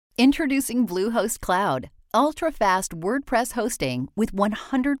Introducing Bluehost Cloud, ultra-fast WordPress hosting with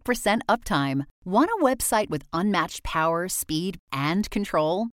 100% uptime. Want a website with unmatched power, speed, and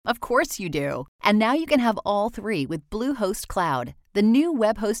control? Of course you do. And now you can have all three with Bluehost Cloud, the new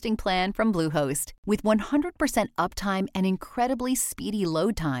web hosting plan from Bluehost. With 100% uptime and incredibly speedy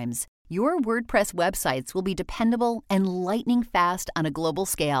load times, your WordPress websites will be dependable and lightning fast on a global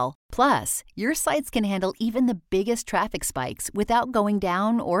scale. Plus, your sites can handle even the biggest traffic spikes without going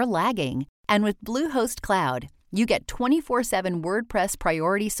down or lagging. And with Bluehost Cloud, you get 24/7 WordPress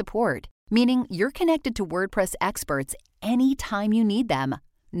priority support, meaning you're connected to WordPress experts anytime you need them.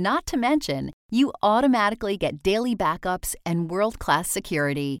 Not to mention, you automatically get daily backups and world-class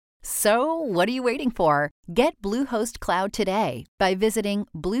security. So, what are you waiting for? Get Bluehost Cloud today by visiting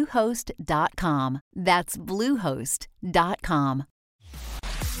Bluehost.com. That's Bluehost.com.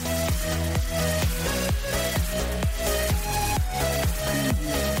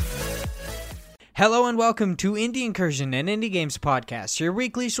 Hello and welcome to Indie Incursion, an indie games podcast, your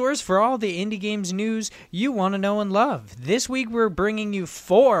weekly source for all the indie games news you want to know and love. This week we're bringing you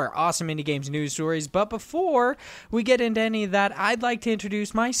 4 awesome indie games news stories, but before we get into any of that, I'd like to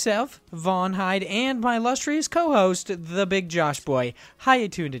introduce myself, Vaughn Hyde, and my illustrious co-host, the Big Josh Boy. How you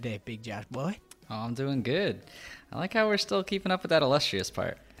doing today, Big Josh Boy? Oh, I'm doing good. I like how we're still keeping up with that illustrious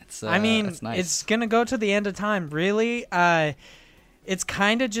part. It's nice. It's gonna go to the end of time, really. It's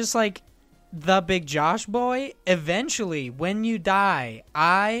kind of just like the Big Josh Boy. Eventually, when you die,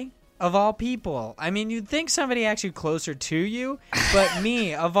 of all people, you'd think somebody actually closer to you, but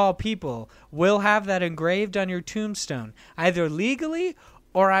me, of all people, will have that engraved on your tombstone, either legally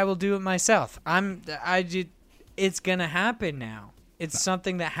or I will do it myself. It's gonna happen now. It's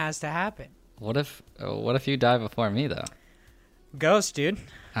something that has to happen. What if you die before me, though? Ghost, dude.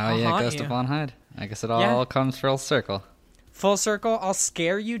 Oh, yeah, Ghost of Vaughn Hyde. I guess it all comes full circle. Full circle, I'll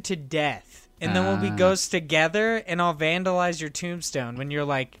scare you to death, and then we'll be ghosts together, and I'll vandalize your tombstone when you're,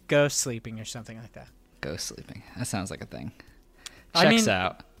 like, ghost sleeping or something like that. Ghost sleeping. That sounds like a thing. Checks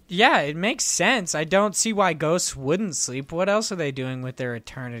out. Yeah, it makes sense. I don't see why ghosts wouldn't sleep. What else are they doing with their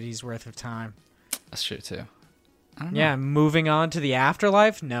eternity's worth of time? That's true, too. I don't know. Yeah, moving on to the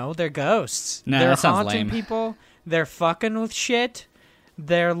afterlife? No, they're ghosts. No, they're that sounds haunting lame. people. They're fucking with shit.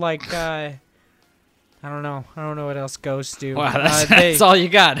 They're like, I don't know what else ghosts do. Wow, that's all you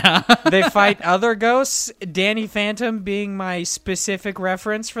got, huh? They fight other ghosts. Danny Phantom being my specific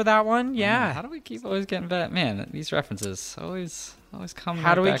reference for that one. Yeah. How do we keep always getting back? Man, these references always come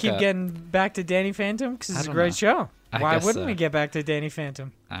How do we back keep up. getting back to Danny Phantom? Because it's a don't great know. show. I Why guess wouldn't so. we get back to Danny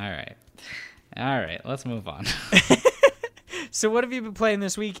Phantom? All right, let's move on. So what have you been playing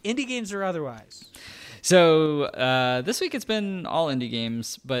this week? Indie games or otherwise? So this week it's been all indie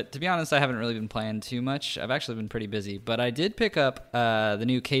games, but to be honest, I haven't really been playing too much. I've actually been pretty busy, but I did pick up the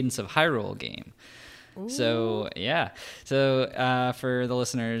new Cadence of Hyrule game. Ooh. So yeah, for the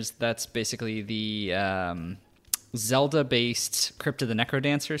listeners, that's basically the Zelda-based Crypt of the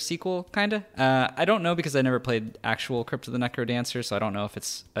Necrodancer sequel, kind of. I don't know because I never played actual Crypt of the Necrodancer, so I don't know if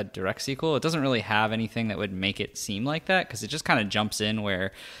it's a direct sequel. It doesn't really have anything that would make it seem like that, because it just kind of jumps in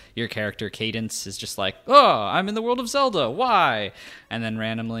where your character, Cadence, is just like, oh, I'm in the world of Zelda, why? And then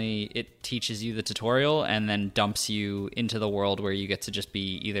randomly it teaches you the tutorial and then dumps you into the world where you get to just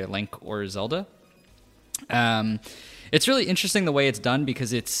be either Link or Zelda. It's really interesting the way it's done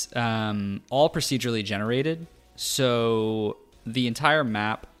because it's all procedurally generated. So the entire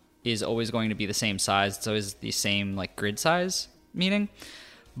map is always going to be the same size. It's always the same like grid size, meaning.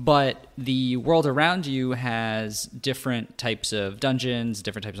 But the world around you has different types of dungeons,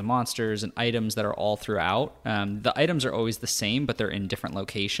 different types of monsters, and items that are all throughout. The items are always the same, but they're in different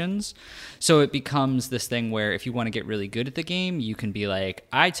locations. So it becomes this thing where if you want to get really good at the game, you can be like,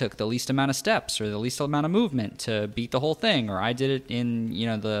 I took the least amount of steps or the least amount of movement to beat the whole thing, or I did it in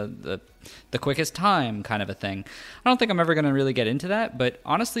the quickest time, kind of a thing. I don't think I'm ever going to really get into that, but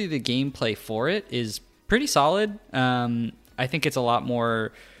honestly, the gameplay for it is pretty solid. I think it's a lot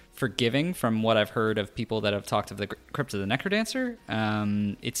more forgiving from what I've heard of people that have talked of the Crypt of the Necrodancer.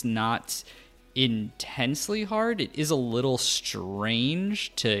 It's not intensely hard. It is a little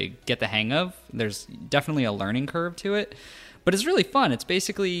strange to get the hang of. There's definitely a learning curve to it, but it's really fun. It's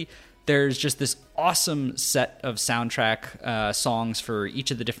basically, there's just this awesome set of soundtrack songs for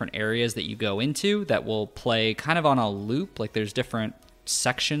each of the different areas that you go into that will play kind of on a loop. Like there's different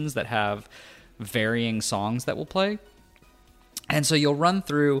sections that have varying songs that will play. And so you'll run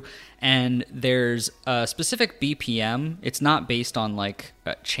through, and there's a specific BPM. It's not based on like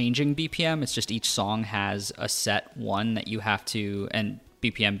changing BPM. It's just each song has a set one that you have to, and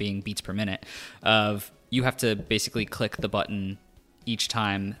BPM being beats per minute, of you have to basically click the button each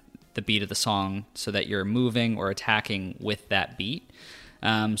time the beat of the song so that you're moving or attacking with that beat.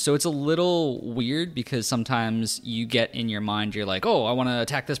 So it's a little weird because sometimes you get in your mind, you're like, oh, I want to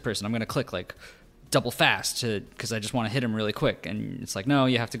attack this person. I'm going to click like double fast because I just want to hit him really quick. And it's like, no,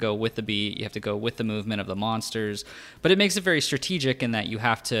 you have to go with the beat. You have to go with the movement of the monsters. But it makes it very strategic in that you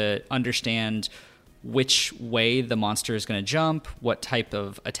have to understand which way the monster is going to jump, what type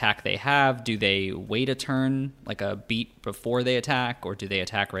of attack they have. Do they wait a turn, like a beat before they attack, or do they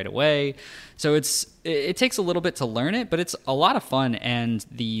attack right away? So it takes a little bit to learn it, but it's a lot of fun. And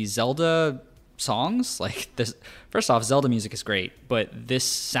the Zelda songs, like this, first off, Zelda music is great, but this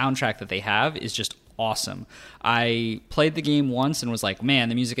soundtrack that they have is just awesome. I played the game once and was like, man,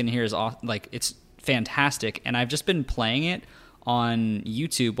 the music in here is like, it's fantastic. And I've just been playing it on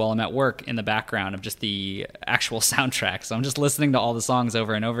YouTube while I'm at work in the background of just the actual soundtrack. So I'm just listening to all the songs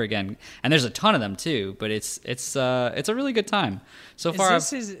over and over again. And there's a ton of them too, but it's a really good time. So far,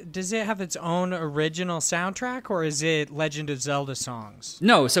 does it have its own original soundtrack, or is it Legend of Zelda songs?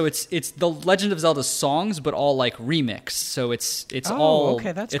 No, so it's the Legend of Zelda songs, but all like remixed. So it's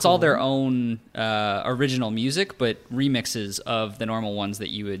all their own original music, but remixes of the normal ones that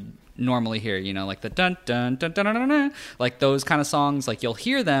you would normally hear, you know, like the dun dun dun dun dun dun, dun, like those kind of songs. Like you'll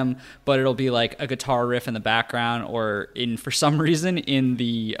hear them, but it'll be like a guitar riff in the background, or for some reason in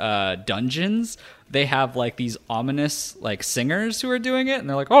the dungeons they have like these ominous like singers who are doing it, and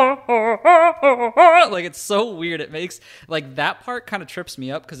they're like, oh, oh, oh, oh, oh. Like it's so weird. It makes like that part kind of trips me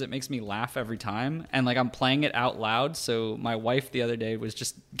up because it makes me laugh every time, and like I'm playing it out loud. So my wife the other day was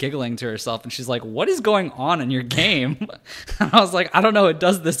just giggling to herself, and she's like, what is going on in your game? And I was like, I don't know, it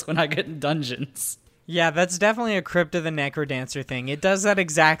does this when I get in dungeons. Yeah, that's definitely a Crypt of the Necrodancer thing. It does that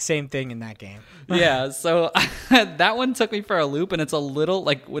exact same thing in that game. Yeah, so that one took me for a loop, and it's a little,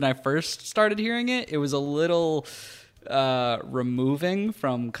 like, when I first started hearing it, it was a little removing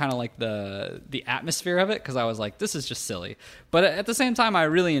from kind of like the atmosphere of it, because I was like, this is just silly. But at the same time, I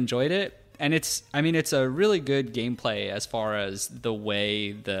really enjoyed it. And it's a really good gameplay as far as the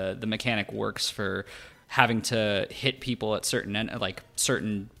way the mechanic works for having to hit people at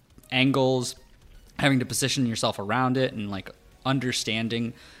certain angles, having to position yourself around it, and like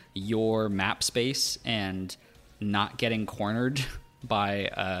understanding your map space and not getting cornered by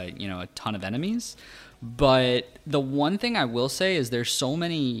a ton of enemies. But the one thing I will say is there's so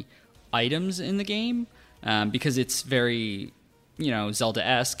many items in the game, because it's very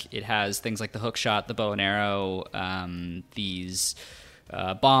Zelda-esque. It has things like the hook shot, the bow and arrow, these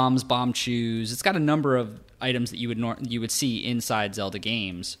bombs, bomb chews. It's got a number of items that you would see inside Zelda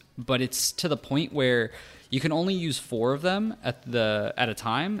games, but it's to the point where you can only use 4 of them at a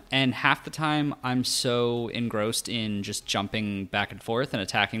time, and half the time I'm so engrossed in just jumping back and forth and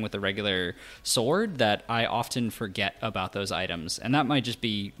attacking with a regular sword that I often forget about those items. And that might just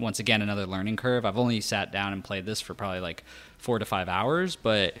be, once again, another learning curve. I've only sat down and played this for probably like 4 to 5 hours,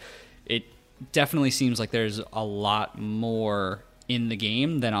 but it definitely seems like there's a lot more in the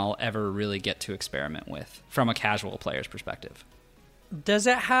game than I'll ever really get to experiment with from a casual player's perspective. Does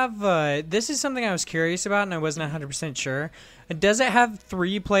it have, this is something I was curious about and I wasn't 100% sure. Does it have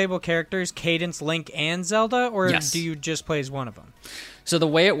 3 playable characters, Cadence, Link, and Zelda, or Yes. do you just play as one of them? So the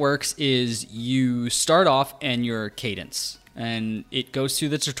way it works is you start off and you're Cadence, and it goes through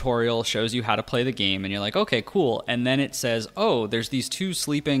the tutorial, shows you how to play the game, and you're like, okay, cool. And then it says, oh, there's these 2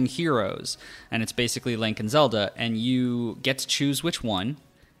 sleeping heroes, and it's basically Link and Zelda, and you get to choose which one,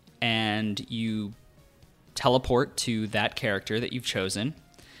 and you teleport to that character that you've chosen.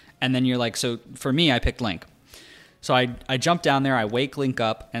 And then you're like, so for me, I picked Link. So I jump down there, I wake Link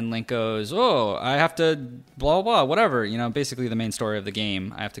up, and Link goes, oh, I have to blah, blah, whatever. Basically the main story of the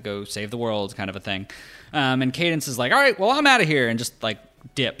game. I have to go save the world kind of a thing. And Cadence is like, all right, well, I'm out of here, and just like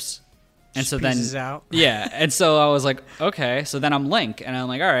dips. And so then, out. Yeah. And so I was like, okay. So then I'm Link, and I'm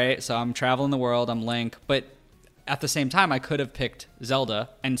like, all right, so I'm traveling the world, I'm Link. But at the same time, I could have picked Zelda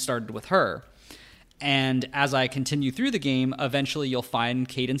and started with her. And as I continue through the game, eventually you'll find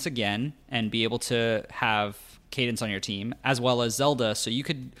Cadence again and be able to have Cadence on your team, as well as Zelda. So you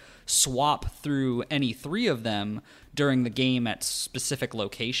could swap through any 3 of them during the game at specific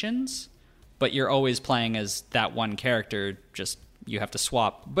locations, but you're always playing as that one character, just you have to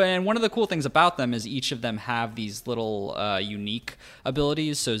swap. And one of the cool things about them is each of them have these little unique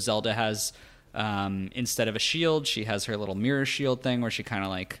abilities. So Zelda has, instead of a shield, she has her little mirror shield thing where she kind of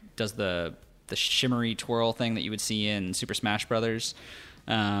like does the shimmery twirl thing that you would see in Super Smash Brothers.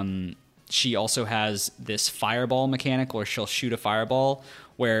 She also has this fireball mechanic where she'll shoot a fireball,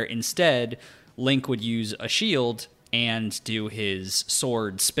 where instead Link would use a shield and do his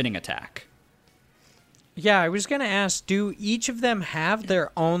sword spinning attack. Yeah, I was gonna ask, do each of them have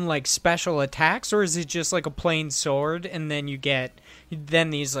their own like special attacks, or is it just like a plain sword and then you get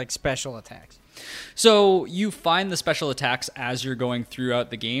these like special attacks? So you find the special attacks as you're going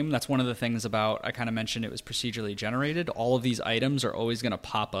throughout the game. That's one of the things about, I kind of mentioned it was procedurally generated. All of these items are always going to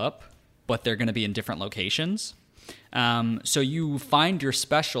pop up, but they're going to be in different locations. So you find your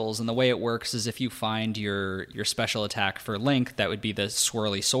specials, and the way it works is if you find your special attack for Link, that would be the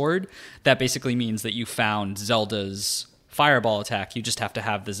swirly sword. That basically means that you found Zelda's fireball attack. You just have to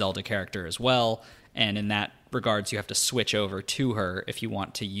have the Zelda character as well, and in that regards, you have to switch over to her if you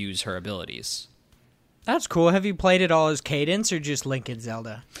want to use her abilities. That's cool. Have you played it all as Cadence or just Link and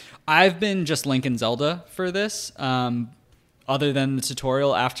Zelda? I've been just Link and Zelda for this. Other than the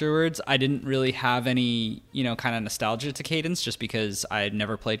tutorial afterwards, I didn't really have any, kind of nostalgia to Cadence just because I had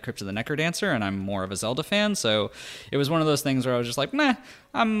never played Crypt of the Necrodancer and I'm more of a Zelda fan. So it was one of those things where I was just like, meh,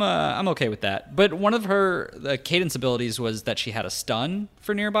 I'm okay with that. But one of the Cadence abilities was that she had a stun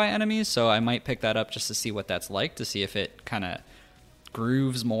for nearby enemies. So I might pick that up just to see what that's like, to see if it kind of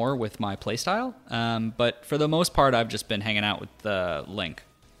grooves more with my playstyle. But for the most part, I've just been hanging out with Link.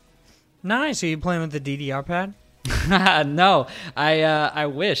 Nice. Are you playing with the DDR pad? No, I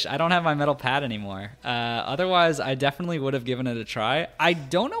wish. I don't have my metal pad anymore. Otherwise, I definitely would have given it a try. I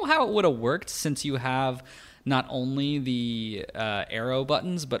don't know how it would have worked since you have not only the arrow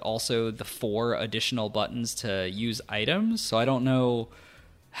buttons, but also the 4 additional buttons to use items. So I don't know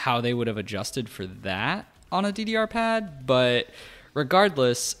how they would have adjusted for that on a DDR pad. But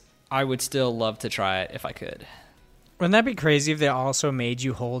regardless, I would still love to try it if I could. Wouldn't that be crazy if they also made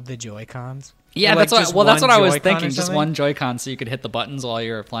you hold the Joy-Cons? Yeah, like that's what I was thinking. Just just one Joy-Con so you could hit the buttons while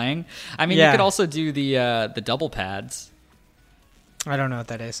you were playing. I mean, you could also do the double pads. I don't know what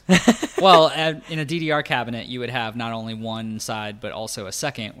that is. Well, in a DDR cabinet, you would have not only one side, but also a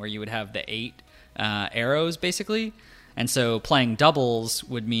second where you would have the 8 arrows, basically. And so playing doubles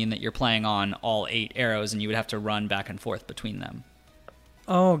would mean that you're playing on all 8 arrows, and you would have to run back and forth between them.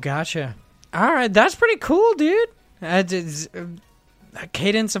 Oh, gotcha. All right, that's pretty cool, dude.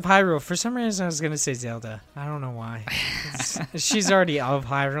 Cadence of Hyrule. For some reason, I was going to say Zelda. I don't know why. She's already of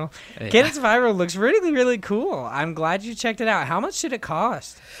Hyrule. Yeah. Cadence of Hyrule looks really, really cool. I'm glad you checked it out. How much did it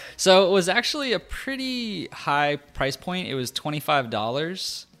cost? So it was actually a pretty high price point. It was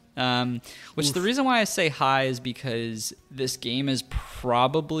 $25. Which the reason why I say high is because this game is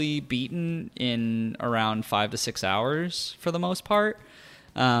probably beaten in around 5 to 6 hours for the most part.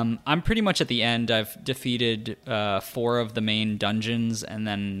 I'm pretty much at the end. I've defeated 4 of the main dungeons, and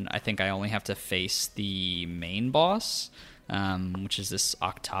then I think I only have to face the main boss, which is this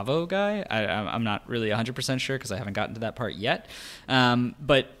Octavo guy. I'm not really 100% sure because I haven't gotten to that part yet.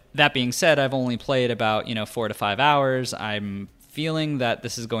 But that being said, I've only played about 4 to 5 hours. I'm feeling that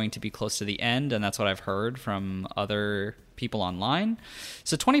this is going to be close to the end, and that's what I've heard from other people online.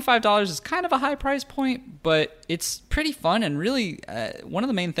 So $25 is kind of a high price point, but it's pretty fun, and really one of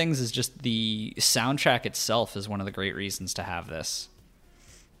the main things is just the soundtrack itself is one of the great reasons to have this.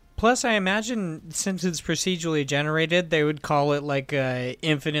 Plus, I imagine since it's procedurally generated, they would call it like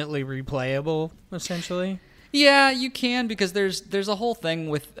infinitely replayable, essentially. Yeah, you can, because there's a whole thing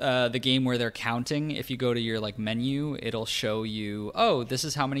with the game where they're counting. If you go to your menu, it'll show you, oh, this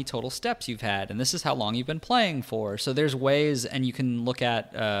is how many total steps you've had, and this is how long you've been playing for. So there's ways, and you can look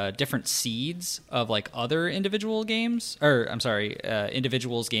at different seeds of other individuals games.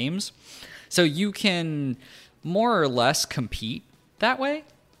 So you can more or less compete that way.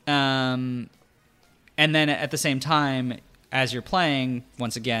 And then at the same time, as you're playing,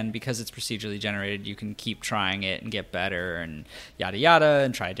 once again, because it's procedurally generated, you can keep trying it and get better and yada yada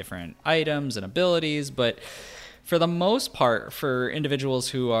and try different items and abilities. But for the most part, for individuals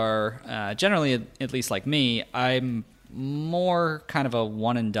who are generally, at least like me, I'm more kind of a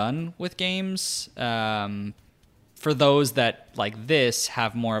one and done with games. For those that, like this,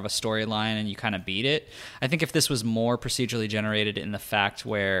 have more of a storyline and you kind of beat it. I think if this was more procedurally generated in the fact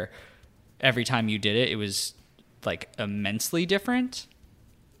where every time you did it, it was immensely different,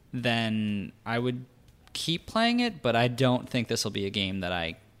 then I would keep playing it, but I don't think this will be a game that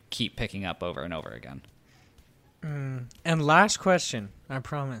I keep picking up over and over again. And last question, I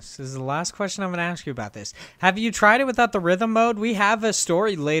promise. This is the last question I'm going to ask you about this. Have you tried it without the rhythm mode? We have a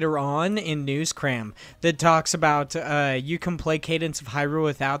story later on in Newscram that talks about you can play Cadence of Hyrule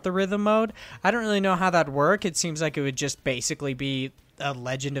without the rhythm mode. I don't really know how that'd work. It seems like it would just basically be a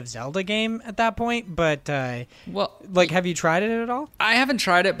Legend of Zelda game at that point, but have you tried it at all? I haven't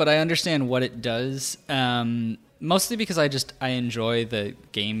tried it, but I understand what it does, mostly because I enjoy the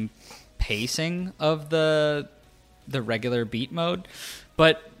game pacing of the regular beat mode.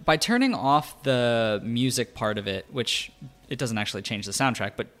 But by turning off the music part of it, which it doesn't actually change the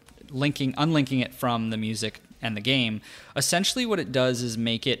soundtrack, but unlinking it from the music and the game, essentially what it does is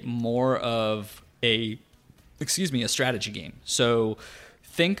make it more of a strategy game. So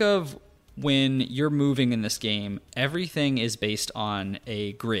think of when you're moving in this game, everything is based on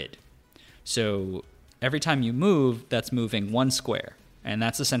a grid. So every time you move, that's moving one square, and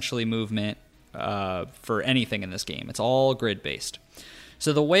that's essentially movement for anything in this game. It's all grid based.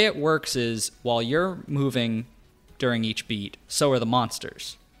 So the way it works is while you're moving during each beat, so are the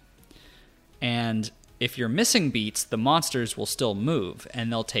monsters. And if you're missing beats, the monsters will still move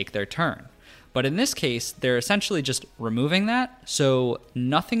and they'll take their turn. But in this case, they're essentially just removing that, so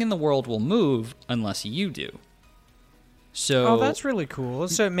nothing in the world will move unless you do. So that's really cool.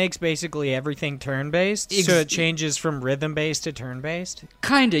 So it makes basically everything turn-based? So it changes from rhythm-based to turn-based?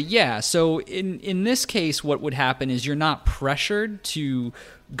 Kinda, yeah. So in this case, what would happen is you're not pressured to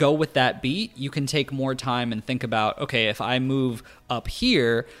go with that beat. You can take more time and think about, okay, if I move up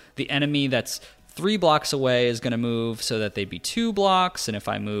here, the enemy that's 3 blocks away is going to move so that they'd be 2 blocks, and if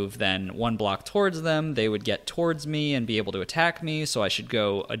I move then 1 block towards them, they would get towards me and be able to attack me, so I should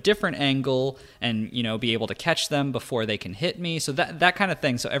go a different angle and, be able to catch them before they can hit me. So that kind of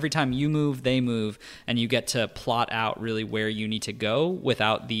thing. So every time you move, they move, and you get to plot out really where you need to go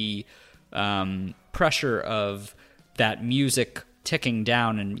without the pressure of that music ticking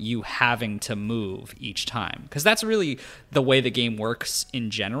down and you having to move each time. Because that's really the way the game works in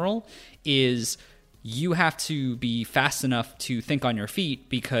general, is you have to be fast enough to think on your feet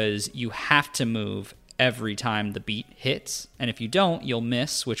because you have to move every time the beat hits. And if you don't, you'll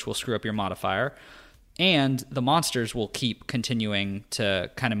miss, which will screw up your modifier. And the monsters will keep continuing to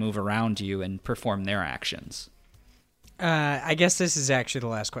kind of move around you and perform their actions. I guess this is actually the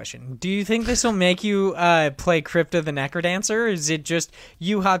last question. Do you think this will make you play Crypt of the Necrodancer, or is it just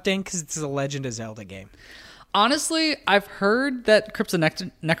you hopped in because it's a Legend of Zelda game? Honestly, I've heard that Crypt of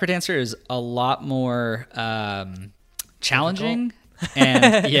the Necrodancer is a lot more challenging.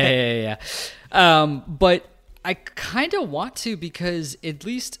 And yeah. But I kind of want to, because at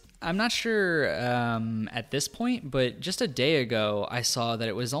least, I'm not sure at this point, but just a day ago, I saw that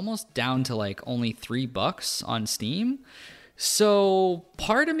it was almost down to like only $3 on Steam. So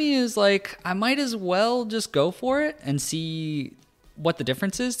part of me is like, I might as well just go for it and see what the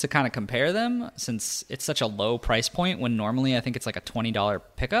difference is to kind of compare them, since it's such a low price point when normally I think it's like a $20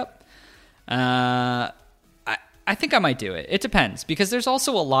 pickup. I think I might do it. It depends, because there's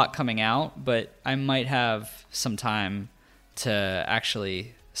also a lot coming out, but I might have some time to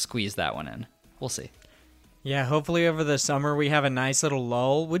actually squeeze that one in. We'll see. Yeah, hopefully over the summer we have a nice little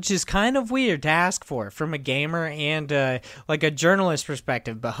lull, which is kind of weird to ask for from a gamer and like a journalist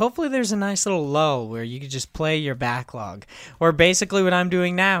perspective, but hopefully there's a nice little lull where you can just play your backlog. Or basically what I'm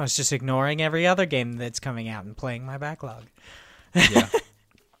doing now is just ignoring every other game that's coming out and playing my backlog. Yeah.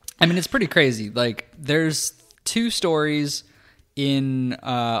 I mean, it's pretty crazy. Like, there's 2 stories in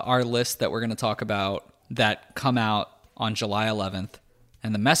our list that we're going to talk about that come out on July 11th.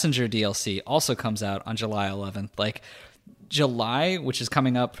 And the Messenger DLC also comes out on July 11th. Like, July, which is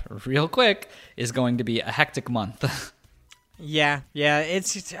coming up real quick, is going to be a hectic month. Yeah.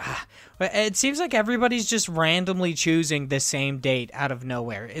 It seems like everybody's just randomly choosing the same date out of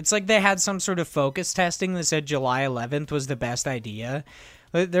nowhere. It's like they had some sort of focus testing that said July 11th was the best idea.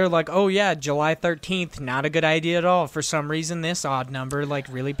 They're like, oh yeah, July 13th, not a good idea at all. For some reason, this odd number like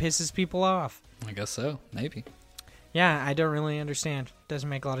really pisses people off. I guess so, maybe. Yeah, I don't really understand. Doesn't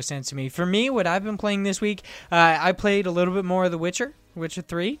make a lot of sense to me. For me, what I've been playing this week, I played a little bit more of The Witcher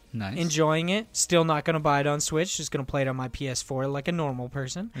 3. Nice. Enjoying it. Still not going to buy it on Switch. Just going to play it on my PS4 like a normal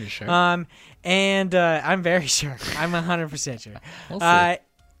person. Are you sure? And I'm very sure. I'm 100% sure. We'll see.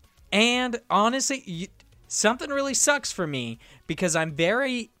 And honestly, something really sucks for me because I'm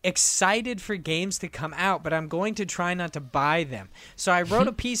very excited for games to come out, but I'm going to try not to buy them. So I wrote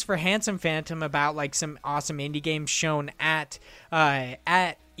a piece for Handsome Phantom about like some awesome indie games shown at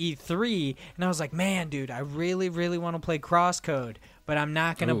E3, and I was like, man, dude, I really, really want to play Crosscode, but I'm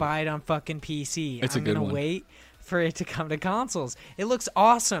not going to buy it on fucking PC. It's a good one. I'm going to wait for it to come to consoles. It looks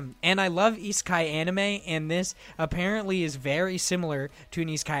awesome, and I love Isekai anime, and this apparently is very similar to an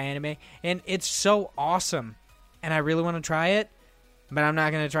Isekai anime, and it's so awesome, and I really want to try it, but I'm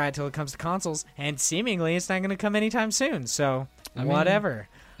not going to try it till it comes to consoles, and seemingly it's not going to come anytime soon, so whatever.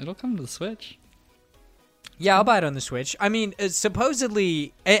 It'll come to the Switch. Yeah, I'll buy it on the Switch. I mean,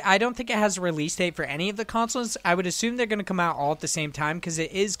 supposedly, I don't think it has a release date for any of the consoles. I would assume they're going to come out all at the same time because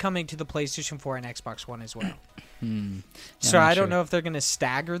it is coming to the PlayStation 4 and Xbox One as well. So I don't know if they're going to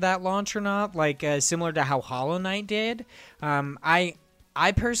stagger that launch or not, like similar to how Hollow Knight did.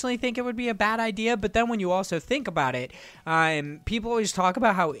 I personally think it would be a bad idea, but then when you also think about it, people always talk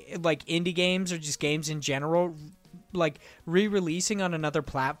about how like indie games or just games in general, like re-releasing on another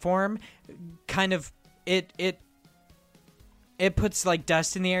platform, kind of it puts like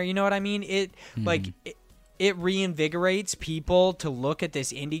dust in the air. You know what I mean? It reinvigorates people to look at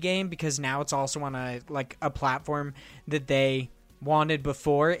this indie game because now it's also on a platform that they wanted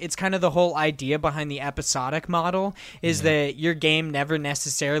before. It's kind of the whole idea behind the episodic model is that your game never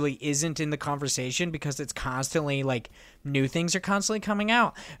necessarily isn't in the conversation because it's constantly like new things are constantly coming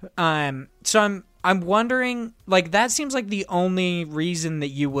out. So I'm wondering, like, that seems like the only reason that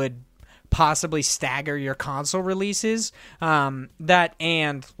you would possibly stagger your console releases. That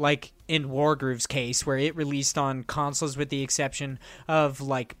and like in Wargroove's case, where it released on consoles with the exception of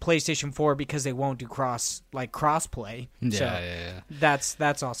like PlayStation 4 because they won't do crossplay.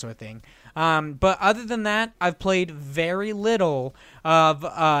 That's also a thing. But other than that, I've played very little of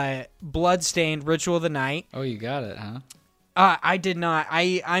Bloodstained: Ritual of the Night. Oh, you got it, huh? I did not.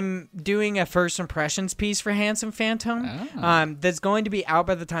 I'm doing a first impressions piece for Handsome Phantom that's going to be out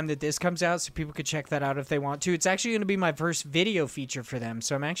by the time that this comes out, so people could check that out if they want to. It's actually going to be my first video feature for them,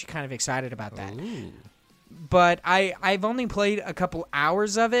 so I'm actually kind of excited about that. Ooh. But I've only played a couple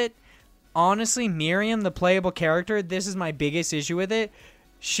hours of it. Honestly, Miriam, the playable character, this is my biggest issue with it.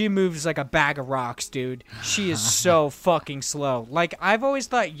 She moves like a bag of rocks, dude. She is so fucking slow. Like, I've always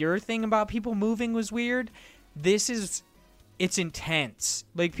thought your thing about people moving was weird. It's intense.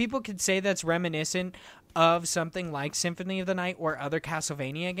 Like, people could say that's reminiscent of something like Symphony of the Night or other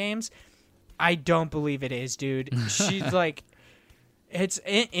Castlevania games. I don't believe it is, dude. She's like, it's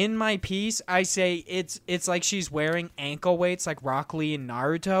in my piece. I say it's like she's wearing ankle weights like Rock Lee and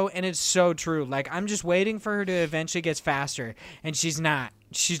Naruto, and it's so true. Like, I'm just waiting for her to eventually get faster, and she's not.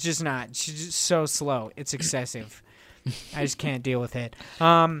 She's just not. She's just so slow. It's excessive. I just can't deal with it.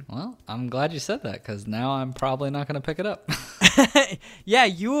 Well, I'm glad you said that because now I'm probably not going to pick it up. Yeah,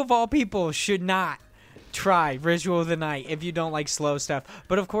 you of all people should not try Ritual of the Night if you don't like slow stuff.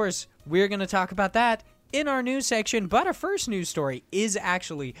 But of course, we're going to talk about that in our news section. But our first news story is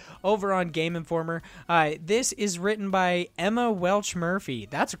actually over on Game Informer. This is written by Emma Welch Murphy.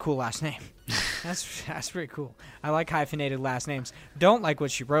 That's a cool last name. That's pretty cool. I like hyphenated last names. Don't like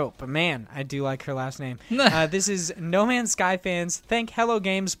what she wrote, but man, I do like her last name. This is No Man's Sky fans thank Hello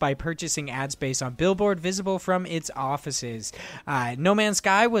Games by purchasing ad space on Billboard visible from its offices. No Man's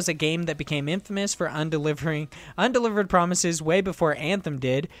Sky was a game that became infamous for undelivered promises way before Anthem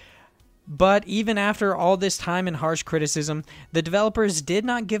did. But even after all this time and harsh criticism, the developers did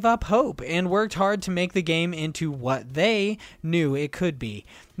not give up hope and worked hard to make the game into what they knew it could be.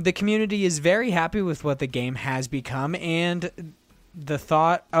 The community is very happy with what the game has become, and the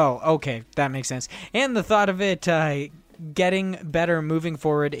thought... Oh, okay, that makes sense. And the thought of it getting better moving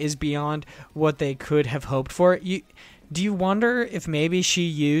forward is beyond what they could have hoped for. Do you wonder if maybe she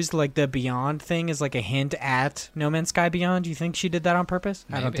used like the Beyond thing as like a hint at No Man's Sky Beyond? Do you think she did that on purpose?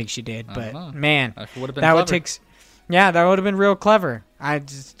 Maybe. I don't think she did, but know. man, That would have been that clever. would take. Yeah, that would have been real clever. I'm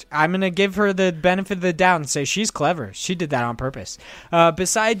gonna give her the benefit of the doubt and say she's clever. She did that on purpose.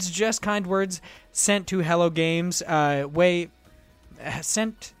 Besides just kind words sent to Hello Games,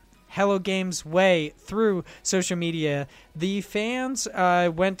 Hello Games way through social media, the fans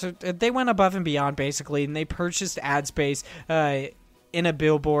went above and beyond basically, and they purchased ad space in a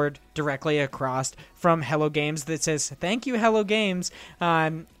billboard directly across from Hello Games that says "Thank you, Hello Games,"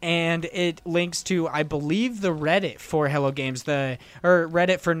 and it links to, I believe, the Reddit for Hello Games, or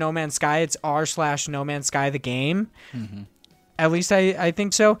Reddit for No Man's Sky. It's r/No Man's Sky the game. Mm-hmm. At least I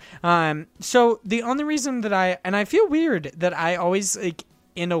think so. So the only reason that I feel weird that I always like,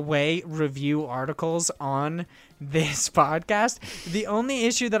 in a way, review articles on this podcast. The only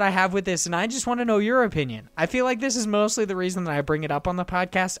issue that I have with this, and I just want to know your opinion, I feel like this is mostly the reason that I bring it up on the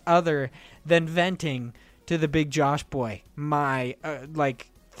podcast, other than venting to the big Josh boy, my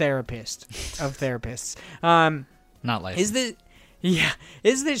therapist of therapists. Not licensed.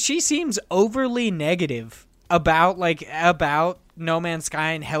 Is that she seems overly negative about No Man's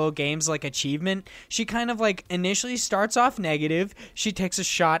Sky and Hello Games achievement. She kind of initially starts off negative. She takes a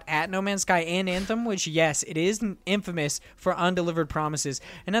shot at No Man's Sky and Anthem, which yes, it is infamous for undelivered promises.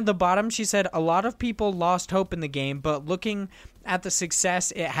 And at the bottom she said a lot of people lost hope in the game, but looking at the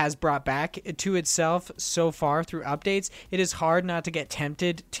success it has brought back to itself so far through updates, it is hard not to get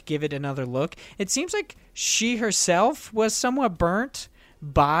tempted to give it another look. It seems like she herself was somewhat burnt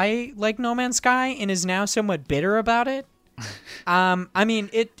by No Man's Sky and is now somewhat bitter about it. I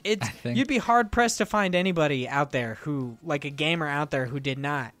mean, you'd be hard pressed to find anybody out there who, a gamer out there who did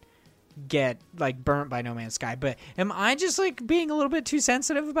not get like burnt by No Man's Sky. But am I just like being a little bit too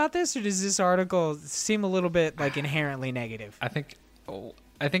sensitive about this, or does this article seem a little bit like inherently negative? I think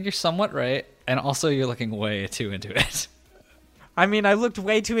you're somewhat right, and also you're looking way too into it. I mean, I looked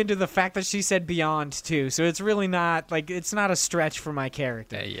way too into the fact that she said Beyond too, so it's really not like it's not a stretch for my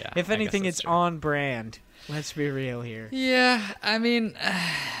character. Yeah, if anything, it's true. On brand. Let's be real here. Yeah, I mean,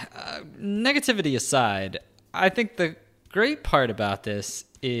 negativity aside, I think the great part about this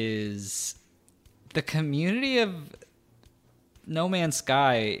is the community of No Man's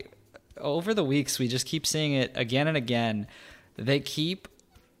Sky. Over the weeks, we just keep seeing it again and again. They keep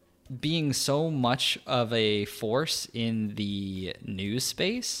being so much of a force in the news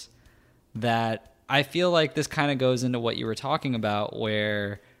space that I feel like this kind of goes into what you were talking about,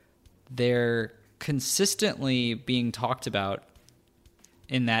 where they're consistently being talked about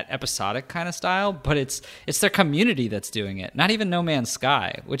in that episodic kind of style, but it's their community that's doing it, not even No Man's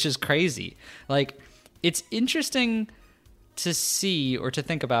Sky, which is crazy. Like, it's interesting to see or to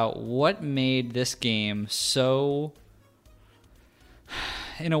think about what made this game so,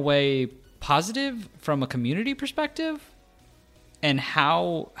 in a way, positive from a community perspective, and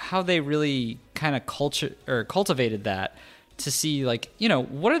how they really kind of cultivated that to see, like, you know,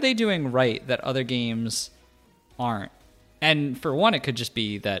 what are they doing right that other games aren't. And for one, it could just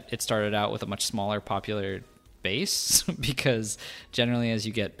be that it started out with a much smaller popular base because generally as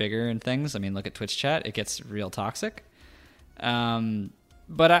you get bigger and things, I mean, look at Twitch chat, it gets real toxic.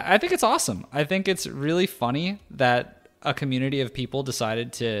 But I think it's awesome. I think it's really funny that a community of people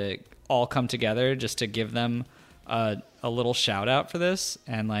decided to all come together just to give them a little shout out for this.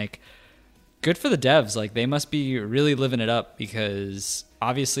 And like, good for the devs. Like, they must be really living it up because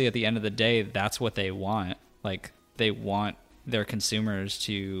obviously at the end of the day, that's what they want. Like, they want their consumers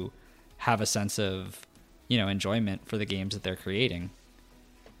to have a sense of, you know, enjoyment for the games that they're creating.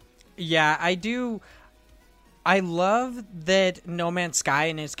 Yeah, I do. I love that No Man's Sky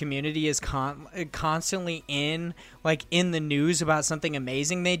and its community is constantly in the news about something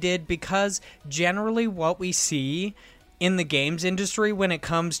amazing they did, because generally what we see in the games industry when it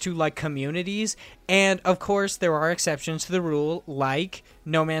comes to like communities, and of course there are exceptions to the rule like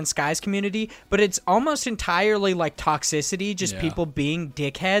No Man's Sky's community, but it's almost entirely like toxicity, just people being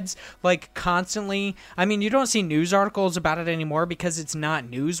dickheads, like constantly. I mean, you don't see news articles about it anymore because it's not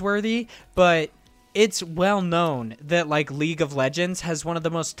newsworthy, but it's well known that like League of Legends has one of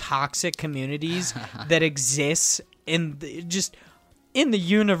the most toxic communities that exists in the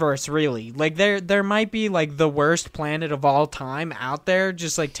universe, really. Like, there might be like the worst planet of all time out there,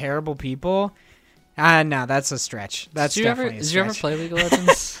 just like terrible people. No, that's a stretch. That's definitely a stretch. Did you ever play League of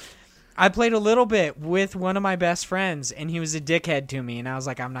Legends? I played a little bit with one of my best friends, and he was a dickhead to me, and I was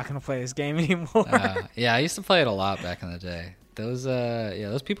like, I'm not going to play this game anymore. Yeah, I used to play it a lot back in the day.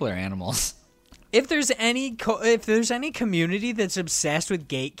 Those people are animals. If there's any community that's obsessed with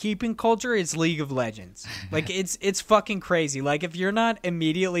gatekeeping culture, it's League of Legends. Like, it's fucking crazy. Like, if you're not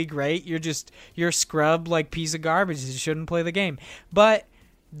immediately great, you're a scrub, like, piece of garbage. You shouldn't play the game. But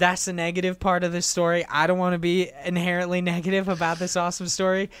that's the negative part of this story. I don't want to be inherently negative about this awesome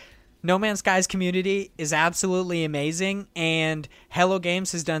story. No Man's Sky's community is absolutely amazing, and Hello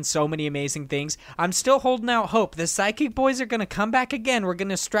Games has done so many amazing things. I'm still holding out hope. The Psychic Boys are going to come back again. We're going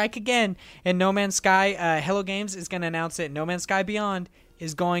to strike again, and No Man's Sky, Hello Games is going to announce that No Man's Sky Beyond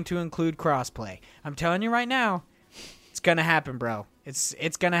is going to include crossplay. I'm telling you right now, it's going to happen, bro.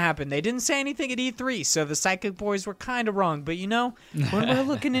 It's going to happen. They didn't say anything at E3, so the Psychic Boys were kind of wrong. But you know, when we're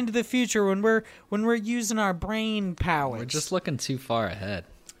looking into the future, when we're using our brain powers, we're just looking too far ahead.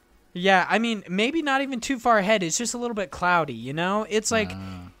 Yeah, I mean, maybe not even too far ahead. It's just a little bit cloudy, you know? It's like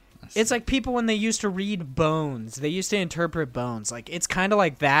people when they used to read bones. They used to interpret bones. Like, it's kind of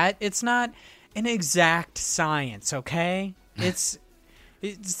like that. It's not an exact science, okay? It's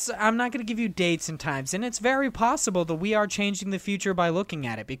I'm not going to give you dates and times, and it's very possible that we are changing the future by looking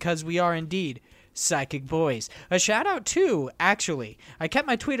at it, because we are indeed Psychic Boys. A shout out to, actually, I kept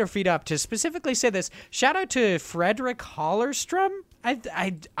my Twitter feed up to specifically say this. Shout out to Frederick Hollerstrom.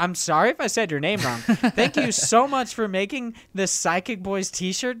 I'm sorry if I said your name wrong. Thank you so much for making the Psychic Boys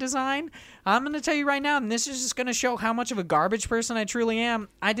t-shirt design. I'm going to tell you right now, and this is just going to show how much of a garbage person I truly am.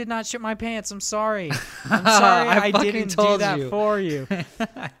 I did not shit my pants. I'm sorry. I'm sorry I didn't do that for you.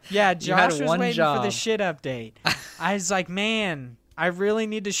 Yeah, Josh was waiting for the shit update. I was like, man, I really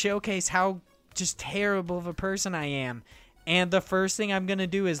need to showcase how just terrible of a person I am. And the first thing I'm going to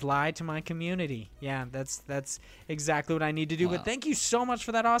do is lie to my community. Yeah, that's exactly what I need to do. Wow. But thank you so much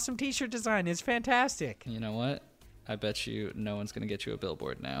for that awesome t-shirt design. It's fantastic. You know what? I bet you no one's going to get you a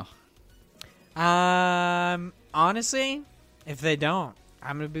billboard now. Honestly, if they don't,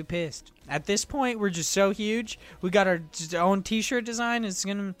 I'm gonna be pissed. At this point, we're just so huge. We got our own T-shirt design. It's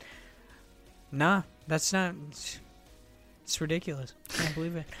gonna. Nah, that's not. It's ridiculous. Can't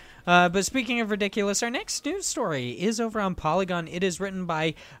believe it. But speaking of ridiculous, our next news story is over on Polygon. It is written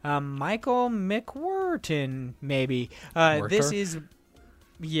by Michael McWhorton, maybe. This is...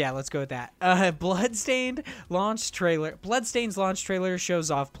 Yeah, let's go with that. Bloodstained's launch trailer shows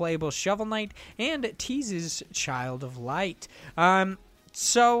off playable Shovel Knight and teases Child of Light.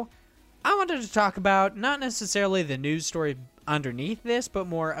 So, I wanted to talk about not necessarily the news story underneath this, but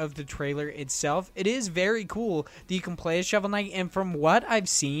more of the trailer itself. It is very cool that you can play as Shovel Knight, and from what I've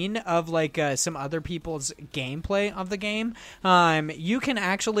seen of like some other people's gameplay of the game, you can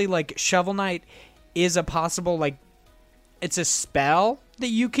actually like Shovel Knight is a possible like it's a spell that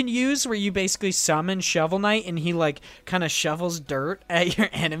you can use where you basically summon Shovel Knight and he like kind of shovels dirt at your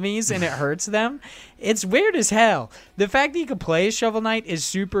enemies and it hurts them. It's weird as hell. The fact that you can play as Shovel Knight is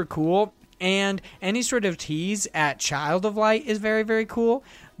super cool. And any sort of tease at Child of Light is very, very cool.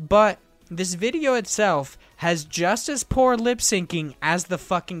 But this video itself has just as poor lip syncing as the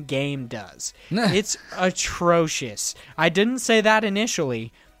fucking game does. It's atrocious. I didn't say that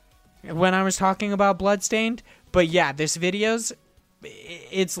initially when I was talking about Bloodstained. But yeah, this video's...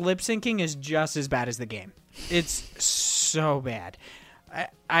 its lip syncing is just as bad as the game. It's so bad.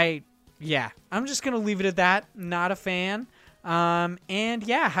 Yeah, I'm just going to leave it at that. Not a fan. And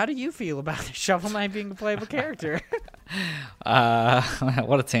yeah, how do you feel about Shovel Knight being a playable character?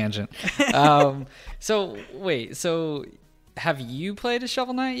 What a tangent. So have you played a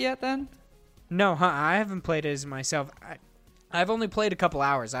Shovel Knight yet then? No, I haven't played it as myself. I've only played a couple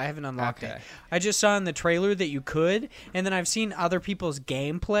hours. I haven't unlocked it. I just saw in the trailer that you could, and then I've seen other people's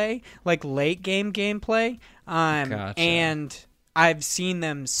gameplay, like late game gameplay, Gotcha. And I've seen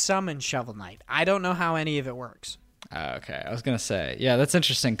them summon Shovel Knight. I don't know how any of it works. Okay, I was gonna say, yeah, that's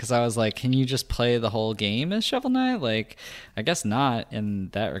interesting because I was like, can you just play the whole game as Shovel Knight? Like, I guess not in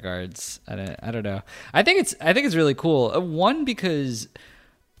that regards. I don't know. I think it's really cool. One, because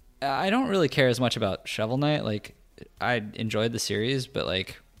I don't really care as much about Shovel Knight. Like, I enjoyed the series, but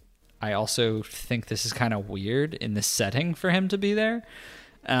like, I also think this is kind of weird in this setting for him to be there.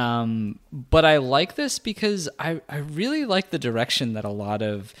 But I like this because I really like the direction that a lot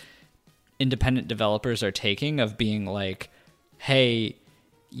of independent developers are taking of being like, hey,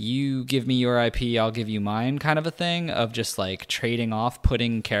 you give me your IP, I'll give you mine kind of a thing, of just like trading off,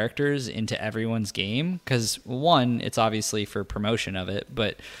 putting characters into everyone's game. Because one, it's obviously for promotion of it,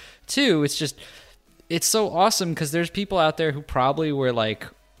 but two, it's so awesome because there's people out there who probably were like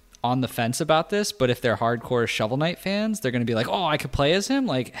on the fence about this, but if they're hardcore Shovel Knight fans, they're going to be like, oh, I could play as him?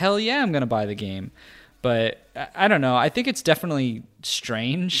 Like, hell yeah, I'm going to buy the game. But I don't know. I think it's definitely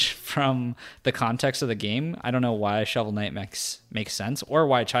strange from the context of the game. I don't know why Shovel Knight makes sense or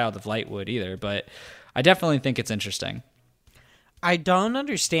why Child of Light would either, but I definitely think it's interesting. I don't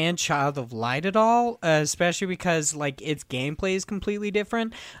understand Child of Light at all, especially because like its gameplay is completely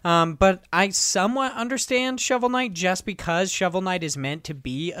different. But I somewhat understand Shovel Knight just because Shovel Knight is meant to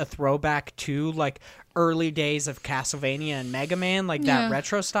be a throwback to like early days of Castlevania and Mega Man, like that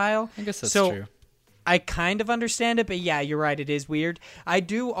retro style. I guess that's true. I kind of understand it, but yeah, you're right, it is weird. I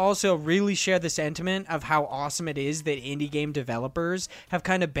do also really share the sentiment of how awesome it is that indie game developers have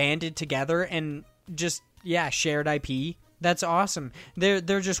kind of banded together and just, shared IP. That's awesome. They're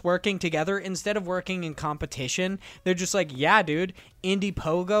just working together instead of working in competition. They're just like, yeah, dude, Indie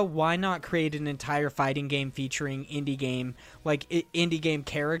Pogo, why not create an entire fighting game featuring indie game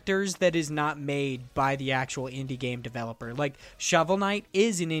characters that is not made by the actual indie game developer? Like Shovel Knight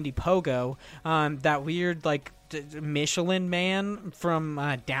is an Indie Pogo. That weird like Michelin man from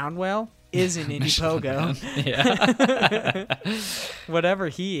Downwell is an Indie Pogo. Yeah. Whatever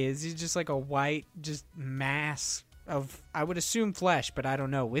he is, he's just like a white just mass of, I would assume, flesh, but I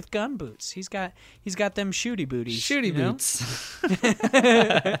don't know, with gun boots. He's got them shooty booties. Shooty boots.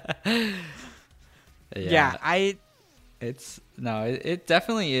 It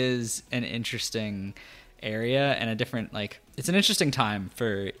definitely is an interesting area and a different, like, it's an interesting time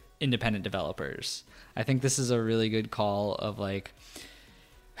for independent developers. I think this is a really good call of like,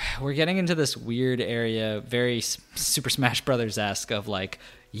 we're getting into this weird area, very Super Smash Brothers-esque of like,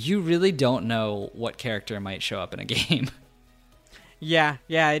 you really don't know what character might show up in a game. Yeah,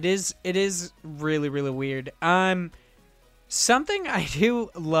 it is really, really weird. Something I do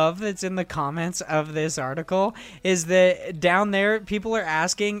love that's in the comments of this article is that down there, people are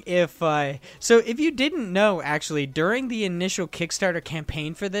asking if... so if you didn't know, actually, during the initial Kickstarter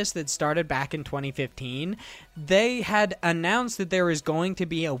campaign for this that started back in 2015, they had announced that there was going to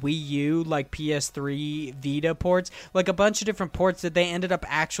be a Wii U, like PS3 Vita ports, like a bunch of different ports that they ended up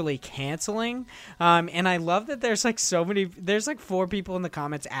actually canceling. And I love that there's like there's like 4 people in the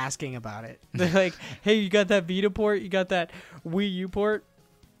comments asking about it. They're like, hey, you got that Vita port? You got that Wii U port?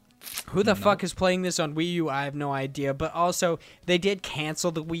 Who the fuck is playing this on Wii U? I have no idea. But also, they did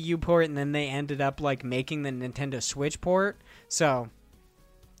cancel the Wii U port, and then they ended up like making the Nintendo Switch port. So,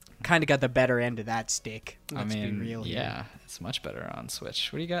 kind of got the better end of that stick. Let's be real here. It's much better on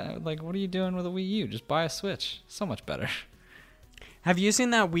Switch. What do you got? Like, what are you doing with a Wii U? Just buy a Switch. So much better. Have you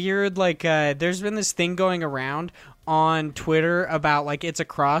seen that weird, like, there's been this thing going around on Twitter about, like, it's a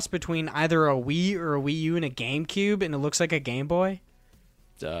cross between either a Wii or a Wii U and a GameCube, and it looks like a Game Boy?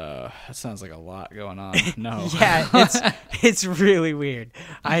 That sounds like a lot going on. No. Yeah, it's really weird.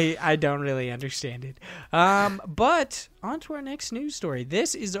 I don't really understand it. But on to our next news story.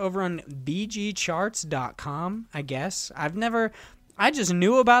 This is over on VGCharts.com, I guess. I just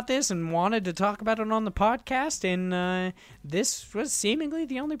knew about this and wanted to talk about it on the podcast, and this was seemingly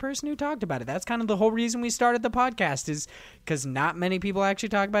the only person who talked about it. That's kind of the whole reason we started the podcast, is because not many people actually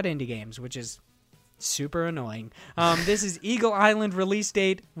talk about indie games, which is super annoying. This is Eagle Island release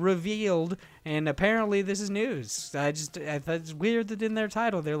date revealed, and apparently this is news. I thought it's weird that in their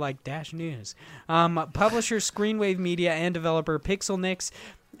title they're like dash news. Publisher Screenwave Media and developer Pixelnix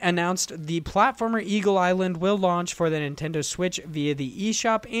announced the platformer Eagle Island will launch for the Nintendo Switch via the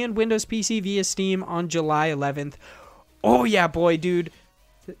eShop and Windows PC via Steam on July 11th. Oh yeah, boy, dude.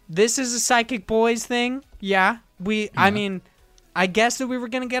 This is a Psychic Boys thing. Yeah. I mean, I guess that we were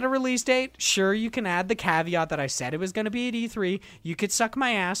going to get a release date. Sure, you can add the caveat that I said it was going to be at E3. You could suck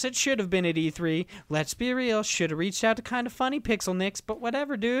my ass. It should have been at E3. Let's be real. Should have reached out to Kind of Funny Pixelnix, but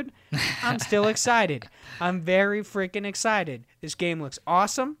whatever, dude. I'm still excited. I'm very freaking excited. This game looks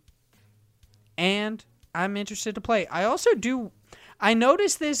awesome, and I'm interested to play. I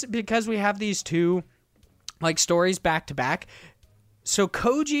noticed this because we have these two like stories back to back. So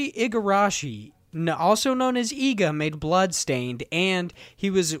Koji Igarashi, also known as Iga, made Bloodstained, and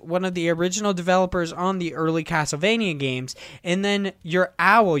he was one of the original developers on the early Castlevania games. And then your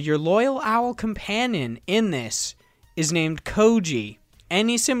loyal owl companion in this is named Koji.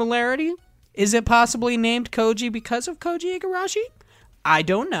 Any similarity? Is it possibly named Koji because of Koji Igarashi? I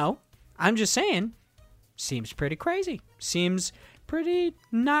don't know. I'm just saying. Seems pretty crazy. Seems pretty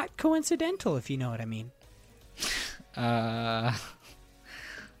not coincidental, if you know what I mean. All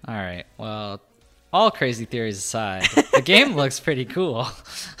right. Well, all crazy theories aside, the game looks pretty cool.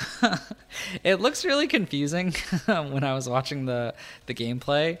 It looks really confusing when I was watching the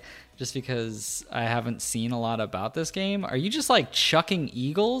gameplay, just because I haven't seen a lot about this game. Are you just like chucking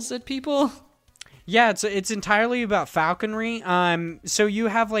eagles at people? Yeah, it's entirely about falconry. So you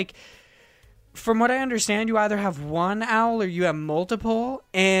have like, from what I understand, you either have one owl or you have multiple,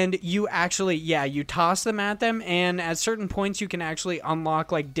 and you actually, you toss them at them, and at certain points you can actually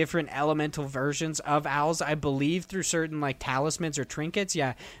unlock like different elemental versions of owls, I believe, through certain like talismans or trinkets.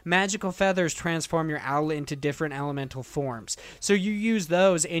 Yeah, magical feathers transform your owl into different elemental forms. So you use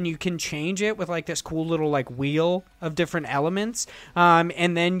those, and you can change it with like this cool little like wheel of different elements,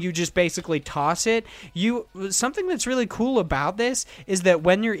 and then you just basically toss it. Something that's really cool about this is that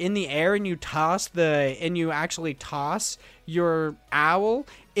when you're in the air and you actually toss your owl,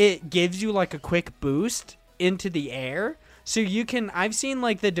 it gives you like a quick boost into the air. So you can, I've seen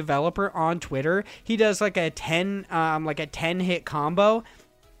like the developer on Twitter, he does like a 10 hit combo,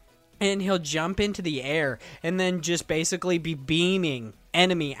 and he'll jump into the air and then just basically be beaming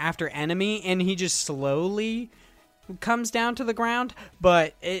enemy after enemy, and he just slowly comes down to the ground.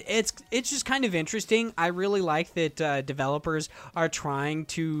 But it's just kind of interesting. I really like that developers are trying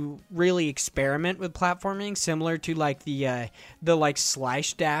to really experiment with platforming, similar to like the like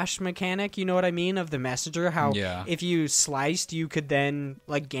slice dash mechanic, you know what I mean, of the Messenger, how if you sliced you could then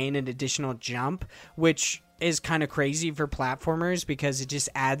like gain an additional jump, which is kind of crazy for platformers because it just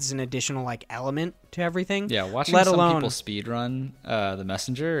adds an additional like element to everything. Yeah, watching some people speedrun the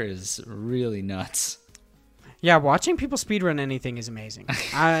Messenger is really nuts. Yeah, watching people speedrun anything is amazing.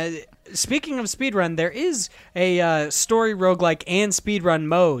 Speaking of speedrun, there is a story roguelike and speedrun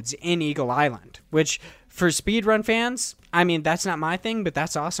modes in Eagle Island, which for speedrun fans, I mean, that's not my thing, but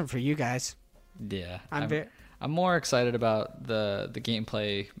that's awesome for you guys. Yeah, I'm more excited about the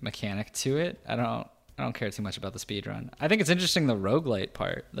gameplay mechanic to it. I don't care too much about the speedrun. I think it's interesting, the roguelite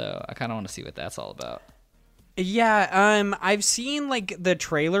part, though. I kind of want to see what that's all about. Yeah, I've seen like the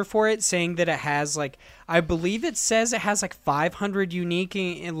trailer for it saying that it has like, I believe it says it has like 500 unique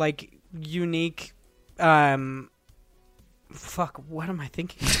fuck, what am I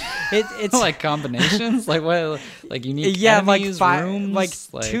thinking? It's like combinations, like what, like unique like enemies, five, rooms, like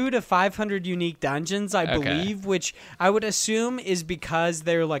 200 to 500 unique dungeons, I believe, which I would assume is because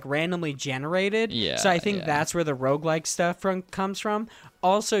they're like randomly generated. Yeah. So I think that's where the roguelike stuff comes from.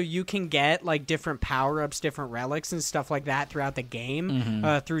 Also, you can get like different power-ups, different relics and stuff like that throughout the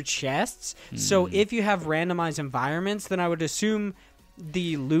game through chests. So if you have randomized environments, then I would assume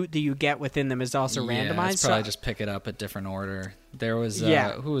the loot that you get within them is also randomized. It's probably just pick it up at different order. There was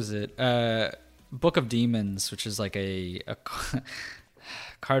who was it? Book of Demons, which is like a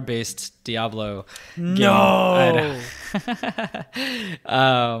card-based Diablo game. No.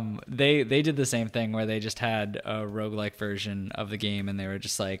 They did the same thing where they just had a roguelike version of the game, and they were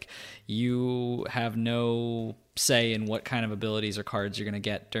just like, you have no say in what kind of abilities or cards you're going to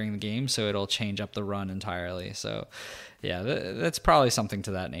get during the game, so it'll change up the run entirely. So yeah, that's probably something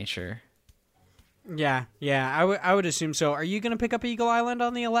to that nature. Yeah, I would assume so. Are you going to pick up Eagle Island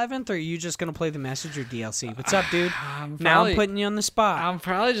on the 11th, or are you just going to play the Messenger DLC? What's up, dude? Now I'm putting you on the spot. I'm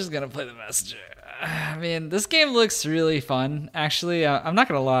probably just going to play the Messenger. I mean, this game looks really fun. Actually, I'm not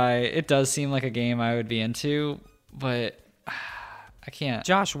going to lie. It does seem like a game I would be into, but I can't.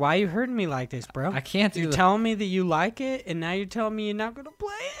 Josh, why are you hurting me like this, bro? I can't do You're telling me that you like it, and now you're telling me you're not going to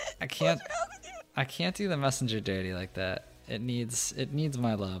play it? I can't do the Messenger dirty like that. It needs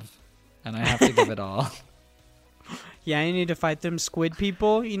my love. And I have to give it all. Yeah, you need to fight them squid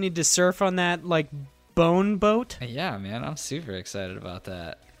people. You need to surf on that, like, bone boat. Yeah, man, I'm super excited about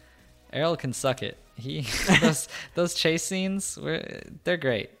that. Errol can suck it. Those chase scenes, they're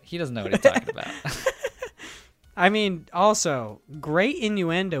great. He doesn't know what he's talking about. I mean, also, great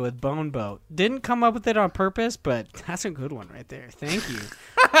innuendo with Bone Boat. Didn't come up with it on purpose, but that's a good one right there. Thank you,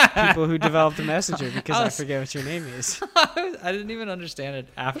 people who developed the Messenger, because I forget what your name is. I didn't even understand it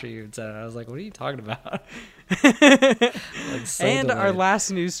after you said it. I was like, what are you talking about? Like, so and delayed. our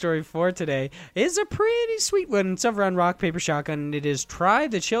last news story for today is a pretty sweet one. It's over on Rock, Paper, Shotgun, and it is try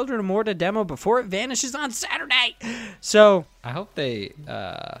the Children of Morta demo before it vanishes on Saturday. So I hope they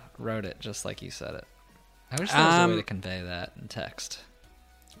wrote it just like you said it. I wish there was a way to convey that in text.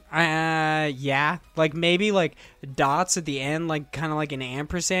 Yeah, like maybe like dots at the end, like kind of like an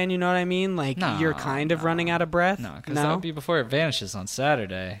ampersand. You know what I mean? Like you're kind of running out of breath. No, because that would be before it vanishes on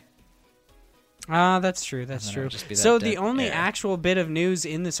Saturday. That's true. That's true. So the only actual bit of news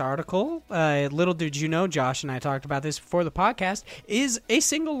in this article, little did you know, Josh and I talked about this before the podcast, is a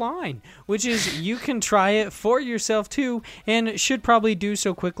single line, which is you can try it for yourself too, and should probably do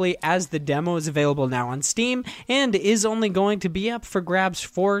so quickly as the demo is available now on Steam and is only going to be up for grabs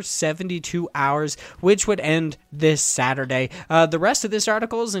for 72 hours, which would end this Saturday. The rest of this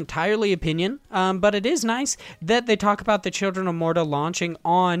article is entirely opinion, but it is nice that they talk about the Children of Morta launching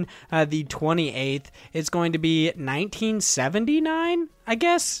on the 28th. It's going to be 1979, I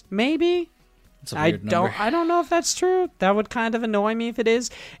guess, maybe. It's a weird number. I don't know if that's true. That would kind of annoy me if it is.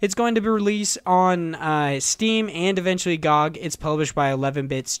 It's going to be released on Steam and eventually GOG. It's published by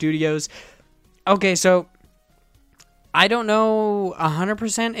 11-Bit Studios. Okay, so I don't know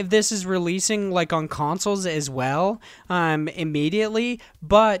 100% if this is releasing like on consoles as well immediately,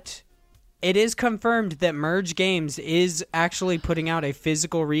 but it is confirmed that Merge Games is actually putting out a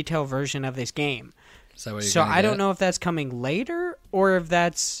physical retail version of this game. So I don't know if that's coming later or if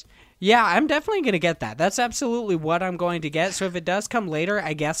that's... Yeah, I'm definitely going to get that. That's absolutely what I'm going to get. So if it does come later,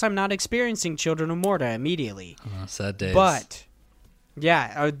 I guess I'm not experiencing Children of Morta immediately. Sad days. But,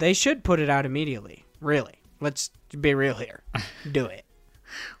 yeah, they should put it out immediately. Really. Let's be real here. Do it.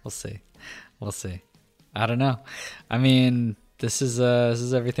 We'll see. I don't know. I mean... This is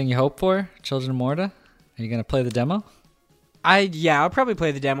everything you hope for, Children of Morta? Are you going to play the demo? I'll probably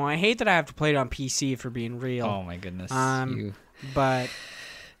play the demo. I hate that I have to play it on PC, for being real. Oh my goodness. But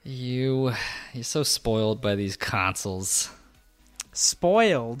you're so spoiled by these consoles.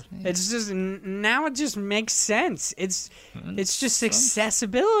 Spoiled? It's just now it just makes sense. It's just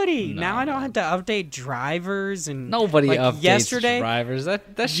accessibility. Now I don't have to update drivers and nobody updates drivers.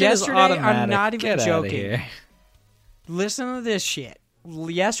 That shit is automatic. I'm not even Get joking. Out of here. Listen to this shit.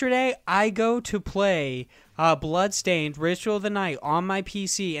 Yesterday, I go to play Bloodstained Ritual of the Night on my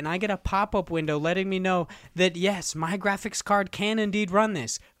PC, and I get a pop-up window letting me know that, yes, my graphics card can indeed run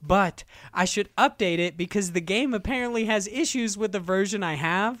this, but I should update it because the game apparently has issues with the version I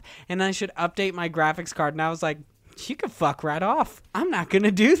have, and I should update my graphics card. And I was like, you can fuck right off. I'm not going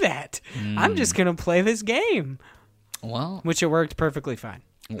to do that. I'm just going to play this game. Well, which it worked perfectly fine.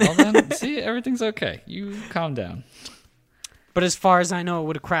 Well then, see, everything's okay. You calm down. But as far as I know, it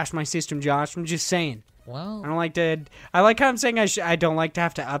would have crashed my system, Josh. I'm just saying. Well, I don't like to. I like how I'm saying I don't like to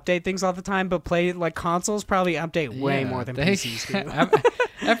have to update things all the time, but consoles probably update way more than PCs do.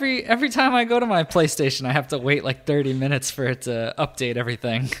 every time I go to my PlayStation, I have to wait like 30 minutes for it to update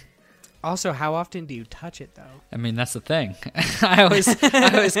everything. Also, how often do you touch it though? I mean, that's the thing. I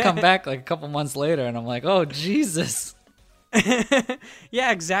always come back like a couple months later, and I'm like, oh Jesus.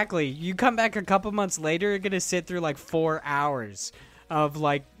 Yeah, exactly. You come back a couple months later, you're gonna sit through like 4 hours of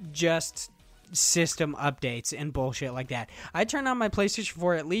like just system updates and bullshit like that. I turn on my PlayStation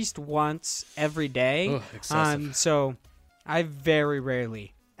 4 at least once every day. Ugh, excessive. So I very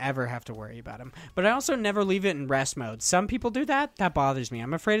rarely ever have to worry about them. But I also never leave it in rest mode. Some people do that. That bothers me.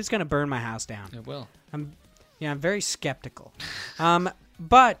 I'm afraid it's going to burn my house down. It will. I'm very skeptical.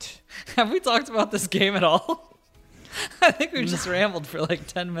 But Have we talked about this game at all? I think we just rambled for like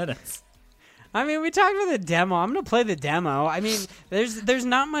 10 minutes. I mean, we talked about the demo. I'm going to play the demo. I mean, there's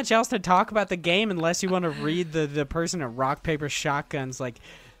not much else to talk about the game unless you want to read the person at Rock, Paper, Shotguns, like,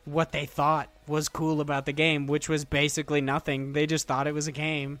 what they thought was cool about the game, which was basically nothing. They just thought it was a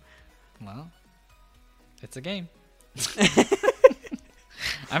game. Well, it's a game.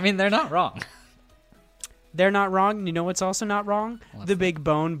 I mean, they're not wrong. They're not wrong. You know what's also not wrong? What's the that? Big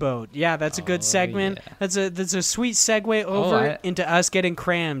Bone Boat. Yeah, that's a good segment. Yeah. That's a sweet segue over into us getting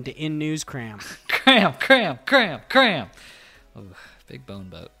crammed in News Cram. Cram. Ooh, Big Bone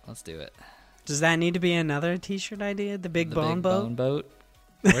Boat. Let's do it. Does that need to be another T-shirt idea? The Big Bone Boat? Bone Boat?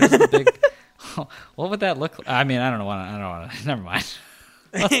 Where does the big... What would that look like? I mean, I don't want to... Never mind.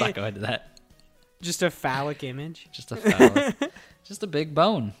 Let's not go into that. Just a phallic image? Just a big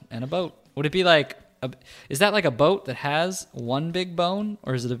bone and a boat. Would it be like... Is that like a boat that has one big bone?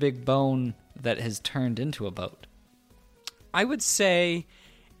 Or is it a big bone that has turned into a boat? I would say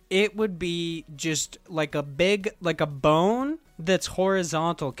it would be just like a bone that's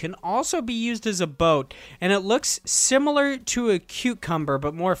horizontal can also be used as a boat, and it looks similar to a cucumber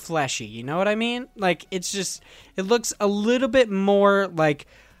but more fleshy. You know what I mean? Like it looks a little bit more like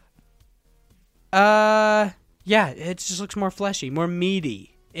yeah, it just looks more fleshy, more meaty.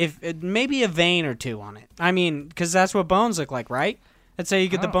 Maybe a vein or two on it. I mean, because that's what bones look like, right? That's how you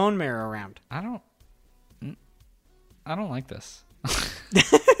get the bone marrow around. I don't like this.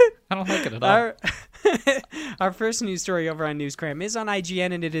 I don't like it at all. Our first news story over on Newscram is on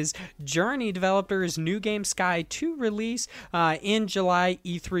IGN, and it is Journey developers' new game Sky 2 release in July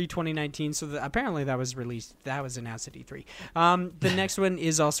E3 2019. So apparently that was announced at E3. The next one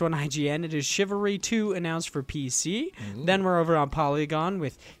is also on IGN. It is Chivalry 2 announced for PC. Ooh. Then we're over on Polygon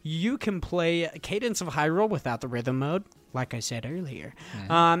with You Can Play Cadence of Hyrule without the rhythm mode, like I said earlier.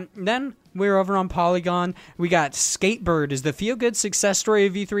 Yeah. Then we're over on Polygon. We got Skatebird is the feel-good success story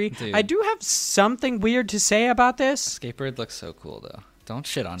of E3. Dude. I do have something weird to say about this. Skatebird looks so cool, though. Don't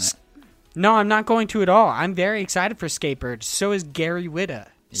shit on it. No, I'm not going to at all. I'm very excited for Skatebird. So is Gary Whitta. Yeah.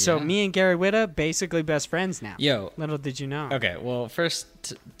 So me and Gary Whitta, basically best friends now. Yo. Little did you know. Okay, well,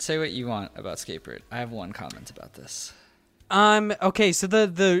 first, say what you want about Skatebird. I have one comment about this. Okay,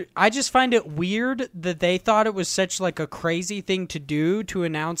 so I just find it weird that they thought it was such like a crazy thing to do to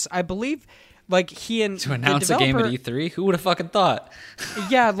announce, I believe, like to announce a game at E3? Who would have fucking thought?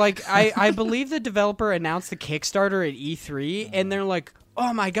 Yeah, like I believe the developer announced the Kickstarter at E3 and they're like,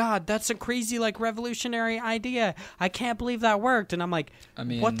 "Oh my god, that's a crazy like revolutionary idea. I can't believe that worked." And I'm like, I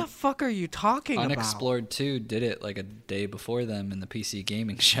mean, what the fuck are you talking about? Unexplored 2 did it like a day before them in the PC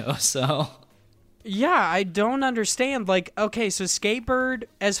gaming show, so yeah, I don't understand. Like, okay, so Skatebird,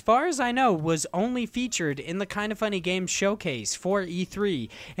 as far as I know, was only featured in the Kinda Funny Games showcase for E3,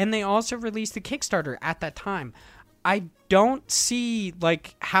 and they also released the Kickstarter at that time. I don't see,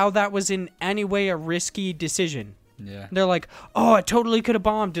 like, how that was in any way a risky decision. Yeah. They're like, oh, it totally could have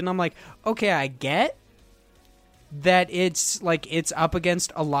bombed, and I'm like, okay, I get that it's up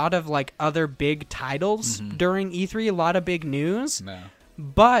against a lot of, like, other big titles during E3, a lot of big news. No.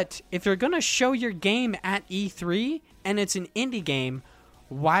 But if you're going to show your game at E3 and it's an indie game,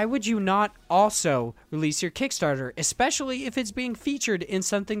 why would you not also release your Kickstarter, especially if it's being featured in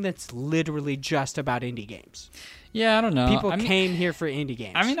something that's literally just about indie games? Yeah, I don't know. People came here for indie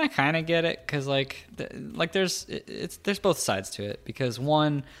games. I mean, I kind of get it because, there's both sides to it. Because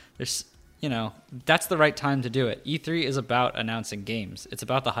one, there's that's the right time to do it. E3 is about announcing games. It's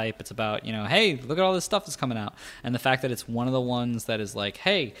about the hype. It's about, hey, look at all this stuff that's coming out. And the fact that it's one of the ones that is like,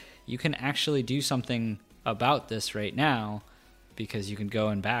 hey, you can actually do something about this right now because you can go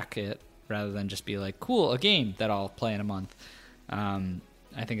and back it rather than just be like, cool, a game that I'll play in a month.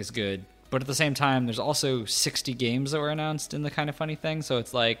 I think is good. But at the same time, there's also 60 games that were announced in the Kinda Funny thing. So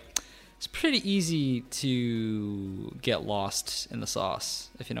it's like, it's pretty easy to get lost in the sauce,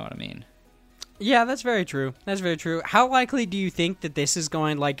 if you know what I mean. Yeah, that's very true. That's very true. How likely do you think that this is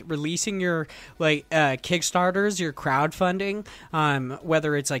going, like, releasing your, like, Kickstarters, your crowdfunding,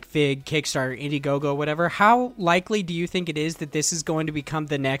 whether it's, like, Fig, Kickstarter, Indiegogo, whatever, how likely do you think it is that this is going to become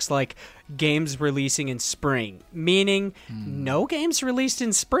the next, like, games releasing in spring? Meaning, no games released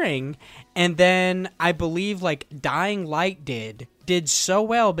in spring, and then I believe, like, Dying Light did so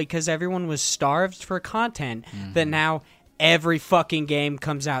well because everyone was starved for content that now every fucking game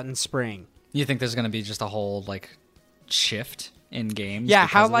comes out in spring. You think there's going to be just a whole like shift in games? Yeah,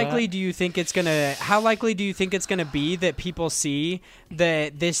 how likely do you think it's gonna be that people see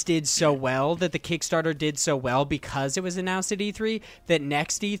that this did so well, that the Kickstarter did so well because it was announced at E3, that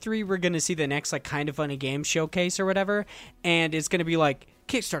next E3 we're gonna see the next like Kind of Funny Game showcase or whatever, and it's gonna be like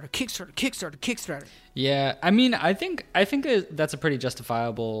Kickstarter. Yeah, I mean, I think that's a pretty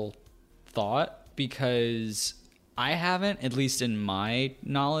justifiable thought because I haven't, at least in my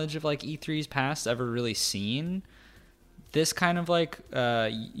knowledge of like E3's past, ever really seen this kind of like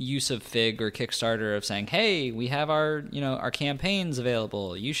use of Fig or Kickstarter of saying, hey, we have our campaigns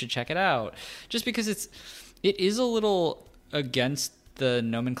available, you should check it out. Just because it is a little against the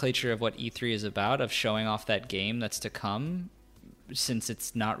nomenclature of what E3 is about, of showing off that game that's to come, since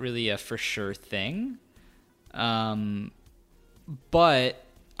it's not really a for sure thing. But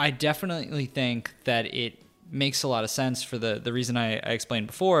I definitely think that it makes a lot of sense for the reason I explained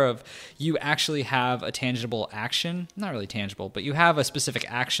before, of you actually have a tangible action, not really tangible, but you have a specific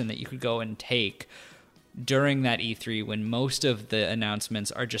action that you could go and take during that E3 when most of the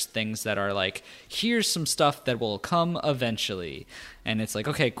announcements are just things that are like, here's some stuff that will come eventually. And it's like,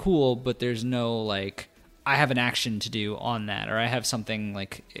 okay, cool, but there's no like, I have an action to do on that, or I have something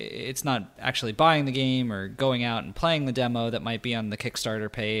like, it's not actually buying the game or going out and playing the demo that might be on the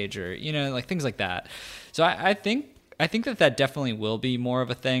Kickstarter page, or, like things like that. So I think that definitely will be more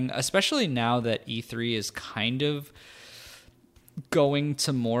of a thing, especially now that E3 is kind of going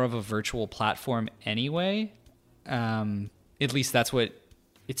to more of a virtual platform anyway. At least that's what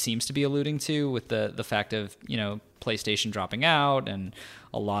it seems to be alluding to, with the fact of, PlayStation dropping out and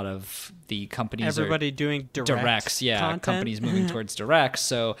a lot of the companies everybody doing directs, content. Companies moving towards directs.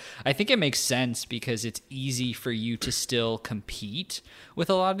 So I think it makes sense because it's easy for you to still compete with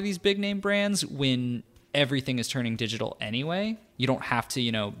a lot of these big name brands when everything is turning digital anyway. You don't have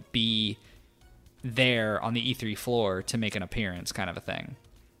to, be there on the E3 floor to make an appearance, kind of a thing.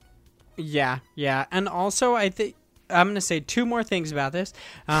 Yeah. And also, I think I'm going to say two more things about this.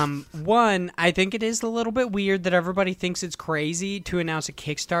 One, I think it is a little bit weird that everybody thinks it's crazy to announce a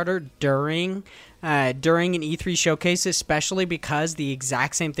Kickstarter during an E3 showcase, especially because the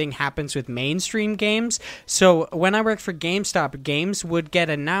exact same thing happens with mainstream games. So when I worked for GameStop, games would get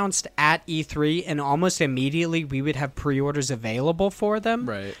announced at E3, and almost immediately we would have pre-orders available for them.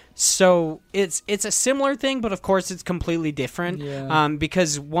 Right. So it's a similar thing, but of course it's completely different. Yeah.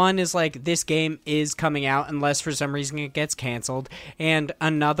 Because one is like, this game is coming out unless for some reason it gets canceled, and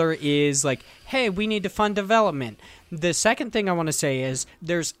another is like, hey, we need to fund development. The second thing I want to say is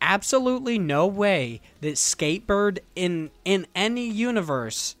there's absolutely no way that Skatebird in any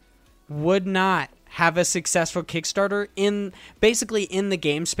universe would not have a successful Kickstarter in the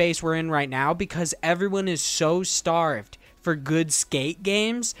game space we're in right now, because everyone is so starved for good skate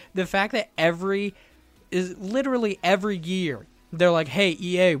games. The fact that literally every year they're like, hey,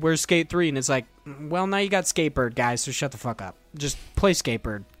 EA, where's Skate 3? And it's like, well, now you got Skatebird, guys, so shut the fuck up. Just play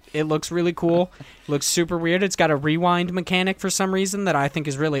Skatebird. It looks really cool. It looks super weird. It's got a rewind mechanic for some reason that I think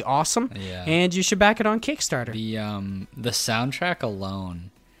is really awesome. Yeah. And you should back it on Kickstarter. The soundtrack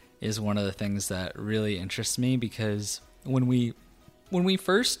alone is one of the things that really interests me, because when we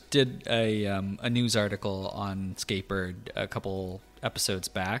first did a news article on Skatebird a couple episodes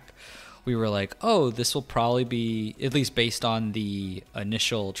back, we were like, oh, this will probably be, at least based on the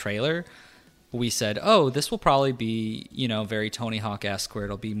initial trailer, we said, oh, this will probably be, very Tony Hawk-esque, where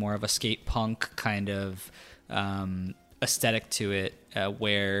it'll be more of a skate punk kind of aesthetic to it,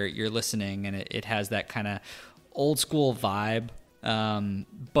 where you're listening and it has that kind of old school vibe.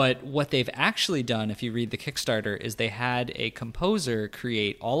 But what they've actually done, if you read the Kickstarter, is they had a composer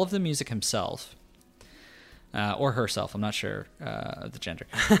create all of the music himself. Or herself, I'm not sure of the gender.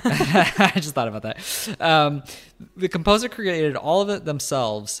 I just thought about that. The composer created all of it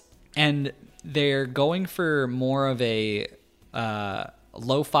themselves, and they're going for more of a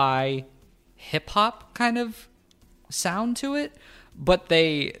lo-fi hip-hop kind of sound to it, but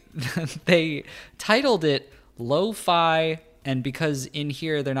they titled it lo-fi, and because in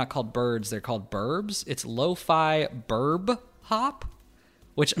here they're not called birds, they're called burbs, it's lo-fi burb hop,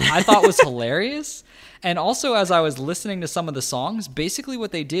 which I thought was hilarious. And also, as I was listening to some of the songs, basically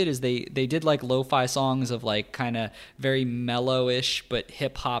what they did is they did like lo-fi songs of like kind of very mellow-ish but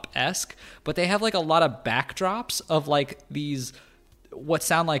hip-hop-esque, but they have like a lot of backdrops of like these what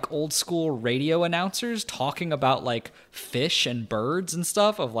sound like old school radio announcers talking about like fish and birds and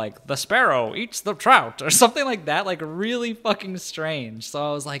stuff, of like the sparrow eats the trout or something like that, like really fucking strange. So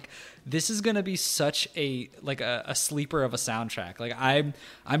I was like, this is going to be such a sleeper of a soundtrack. Like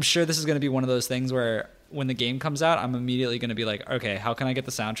I'm sure this is going to be one of those things where when the game comes out, I'm immediately going to be like, okay, how can I get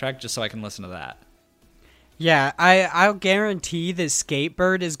the soundtrack just so I can listen to that? Yeah, I'll guarantee that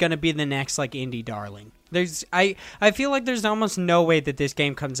Skatebird is going to be the next like indie darling. I feel like there's almost no way that this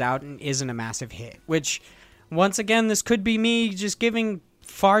game comes out and isn't a massive hit, which once again, this could be me just giving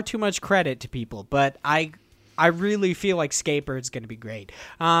far too much credit to people, but I really feel like Skatebird's going to be great.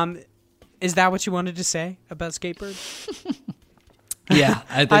 Is that what you wanted to say about Skatebird? Yeah,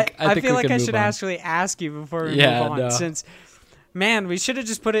 I think I feel we like can I move should on. actually ask you before we move on, no. since man, we should have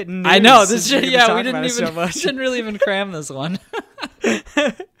just put it in news. I know this since should, we're gonna we talk about it so didn't much. didn't really even cram this one.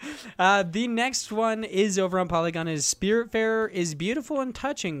 The next one is over on Polygon. Is Spiritfarer is beautiful and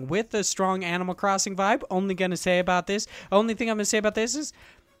touching with a strong Animal Crossing vibe. Only thing I'm gonna say about this is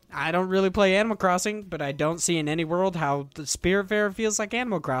I don't really play Animal Crossing, but I don't see in any world how the Spiritfarer feels like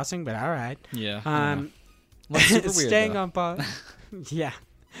Animal Crossing. But all right, Yeah. Looks super weird, staying though. on yeah.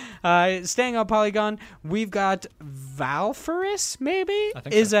 Staying on Polygon, we've got Valfaris, maybe? I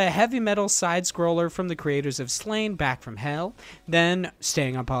think is so. a heavy metal side-scroller from the creators of Slain, Back from Hell. Then,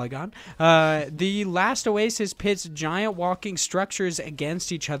 staying on Polygon, The Last Oasis pits giant walking structures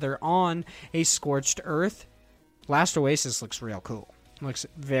against each other on a scorched earth. Last Oasis looks real cool. Looks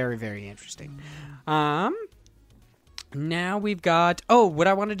very, very interesting. Now we've got... Oh, what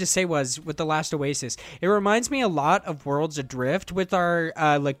I wanted to say was, with The Last Oasis, it reminds me a lot of Worlds Adrift with our,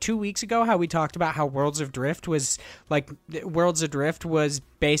 2 weeks ago, how we talked about how Worlds Adrift was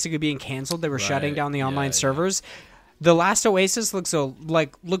basically being canceled. They were shutting Right. down the Yeah, online yeah. servers. The Last Oasis looks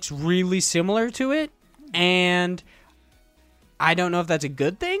really similar to it, and I don't know if that's a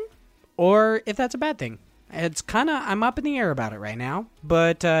good thing or if that's a bad thing. It's kind of... I'm up in the air about it right now,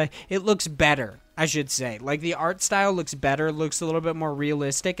 but it looks better, I should say. Like, the art style looks better, looks a little bit more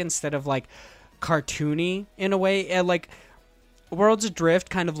realistic instead of, like, cartoony in a way. Like, Worlds Adrift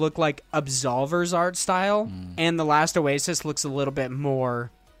kind of look like Absolver's art style, and The Last Oasis looks a little bit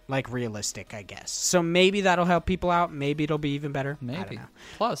more, like, realistic, I guess. So maybe that'll help people out. Maybe it'll be even better. I don't Maybe. know.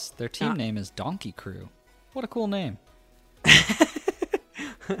 Plus, their team name is Donkey Crew. What a cool name.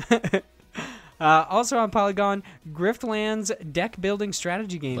 Also on Polygon, Griftland's deck building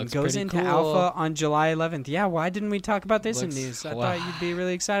strategy game Looks goes pretty into cool. alpha on July 11th. Yeah, why didn't we talk about this Looks- in news? I wow. thought you'd be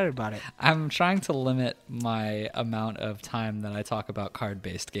really excited about it. I'm trying to limit my amount of time that I talk about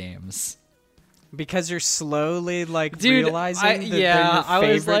card-based games. Because you're slowly Dude, realizing that they're your I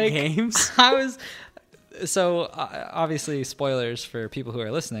was favorite like, games. So obviously spoilers for people who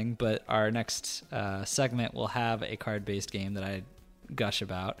are listening, but our next segment will have a card-based game that I gush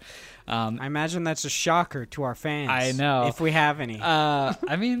about. I imagine that's a shocker to our fans. I know. If we have any.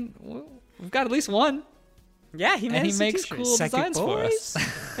 I mean, we've got at least one, yeah, he and he makes t-shirts. cool Psychic designs for Boys?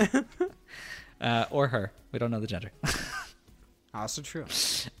 us. Or her. We don't know the gender. Also true.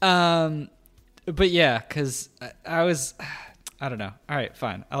 But yeah, because I don't know. All right,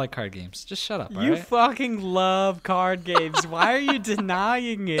 fine. I like card games. Just shut up, all You right? fucking love card games. Why are you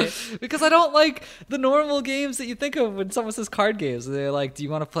denying it? Because I don't like the normal games that you think of when someone says card games. They're like, do you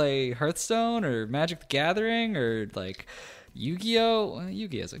want to play Hearthstone or Magic the Gathering or like Yu-Gi-Oh? Well,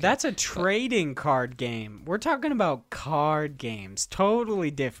 Yu-Gi-Oh's okay. That's a trading card game. We're talking about card games. Totally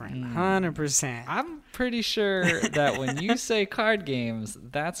different. 100%. I'm pretty sure that when you say card games,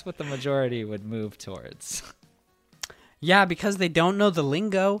 that's what the majority would move towards. Yeah, because they don't know the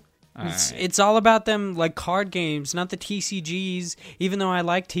lingo. Alright. It's all about them, like, card games, not the TCGs. Even though I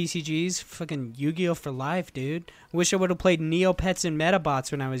like TCGs, fucking Yu-Gi-Oh! For life, dude. Wish I would have played Neopets and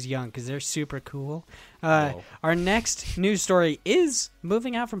Metabots when I was young, because they're super cool. Our next news story is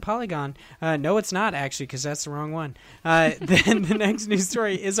moving out from Polygon. No, it's not, actually, because that's the wrong one. Then the next news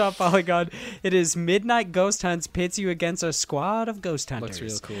story is on Polygon. It is Midnight Ghost Hunts pits you against a squad of ghost hunters.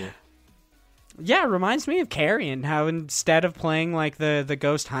 Looks real cool. Yeah, it reminds me of Carrion, how instead of playing like the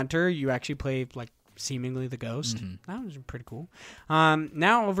ghost hunter, you actually play like seemingly the ghost. That was pretty cool.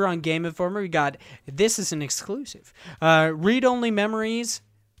 Now over on Game Informer, we got this is an exclusive. Read Only Memories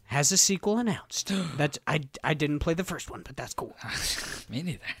has a sequel announced. That I didn't play the first one, but that's cool. Me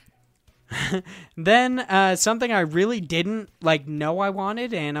neither. Then something I really didn't know I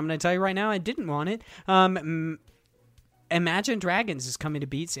wanted, and I'm going to tell you right now I didn't want it. Imagine Dragons is coming to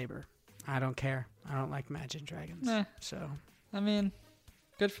Beat Saber. I don't care. I don't like Imagine Dragons. Nah. So, I mean,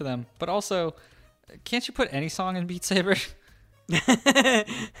 good for them. But also, can't you put any song in Beat Saber?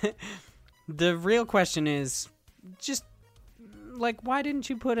 the real question is just, like, why didn't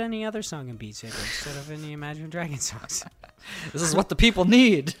you put any other song in Beat Saber instead of any Imagine Dragons songs? This is what the people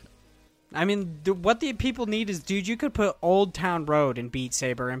need. I mean, what the people need is, dude, you could put Old Town Road in Beat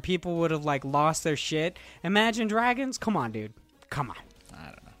Saber and people would have, like, lost their shit. Imagine Dragons? Come on, dude. Come on. I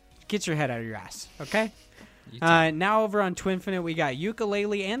don't know. Get your head out of your ass, okay? Now over on Twinfinite, we got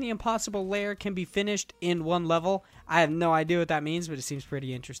Yooka-Laylee and the Impossible Lair can be finished in one level. I have no idea what that means, but it seems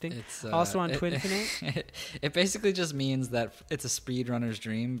pretty interesting. It's, also on Twinfinite. It basically just means that it's a speedrunner's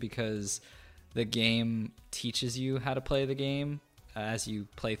dream because the game teaches you how to play the game as you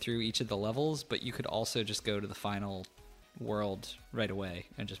play through each of the levels, but you could also just go to the final world right away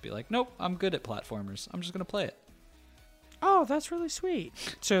and just be like, nope, I'm good at platformers. I'm just going to play it. Oh, that's really sweet.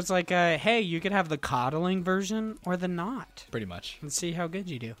 So it's like, hey, you could have the coddling version or the not. Pretty much. Let's see how good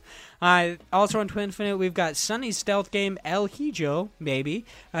you do. Also on Twinfinite, we've got Sunny's stealth game El Hijo, maybe,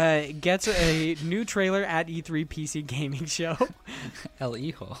 gets a new trailer at E3 PC Gaming Show. El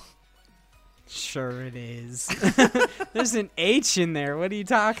Hijo. Sure it is. There's an H in there. What are you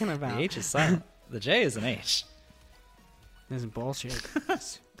talking about? The H is silent. The J is an H. This is bullshit.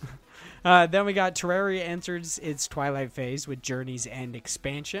 Then we got Terraria enters its twilight phase with Journey's End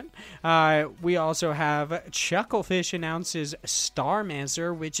expansion. We also have Chucklefish announces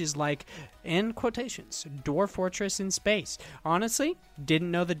Starmancer, which is like, in quotations, Dwarf Fortress in space. Honestly,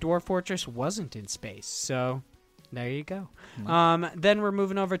 didn't know the Dwarf Fortress wasn't in space, so there you go. Then we're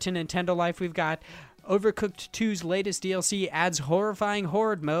moving over to Nintendo Life. We've got Overcooked 2's latest DLC adds horrifying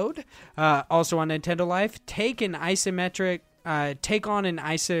horde mode. Also on Nintendo Life, take on an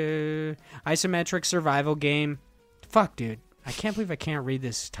isometric survival game. Fuck, dude. I can't believe I can't read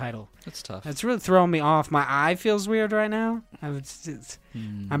this title. It's tough. It's really throwing me off. My eye feels weird right now.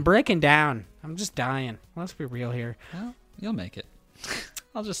 I'm breaking down. I'm just dying. Let's be real here. Well, you'll make it.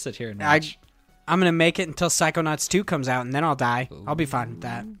 I'll just sit here and watch. I'm going to make it until Psychonauts 2 comes out, and then I'll die. Ooh, I'll be fine with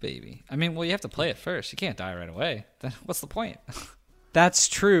that. Baby. I mean, well, you have to play it first. You can't die right away. Then what's the point? That's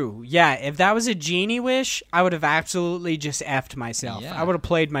true. Yeah, if that was a genie wish, I would have absolutely just effed myself. Yeah. I would have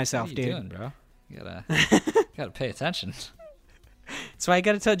played myself, what are you dude. doing, bro? You gotta pay attention. That's why I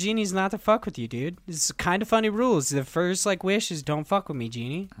gotta tell genies not to fuck with you, dude. It's kind of funny rules. The first, like, wish is don't fuck with me,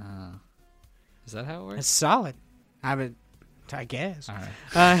 genie. Is that how it works? It's solid. I guess. All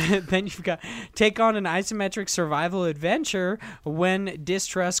right. Then you've got take on an isometric survival adventure when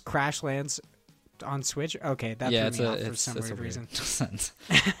Distrust crash lands on Switch. Okay, that threw me off for some weird reason. Sense.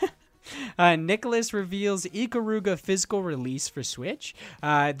 Nicholas reveals Ikaruga physical release for Switch.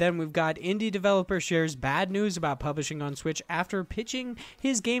 Then we've got indie developer shares bad news about publishing on Switch after pitching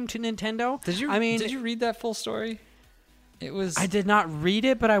his game to Nintendo. Did you read that full story? I did not read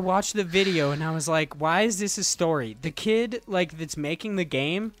it, but I watched the video and I was like, why is this a story? The kid, like, that's making the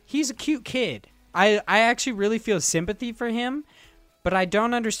game, he's a cute kid. I actually really feel sympathy for him, but I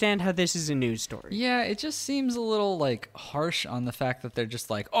don't understand how this is a news story. Yeah, it just seems a little, like, harsh on the fact that they're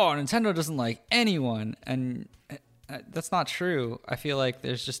just like, oh, Nintendo doesn't like anyone. And that's not true. I feel like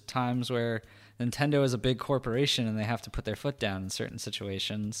there's just times where Nintendo is a big corporation and they have to put their foot down in certain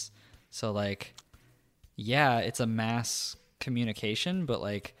situations. So, like, yeah, it's a mass communication, but,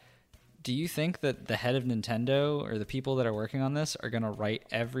 like, do you think that the head of Nintendo or the people that are working on this are going to write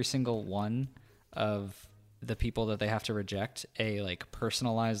every single one of the people that they have to reject a, like,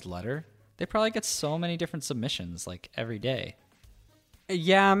 personalized letter? They probably get so many different submissions, like, every day.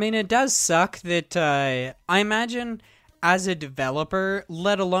 Yeah, I mean, it does suck that I imagine as a developer,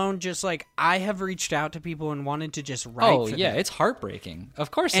 let alone just, like, I have reached out to people and wanted to just write for them. It's heartbreaking. Of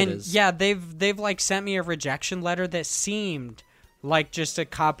course it is. And yeah, they've like sent me a rejection letter that seemed like just a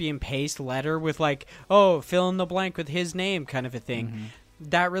copy and paste letter with, like, oh, fill in the blank with his name kind of a thing. Mm-hmm.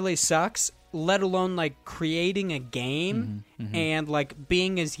 That really sucks, let alone, like, creating a game and, like,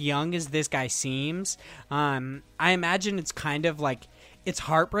 being as young as this guy seems. I imagine it's kind of like, it's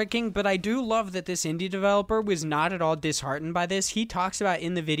heartbreaking, but I do love that this indie developer was not at all disheartened by this. He talks about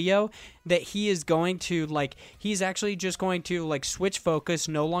in the video that he is going to, like, he's actually just going to, like, switch focus,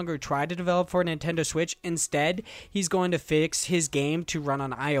 no longer try to develop for Nintendo Switch. Instead, he's going to fix his game to run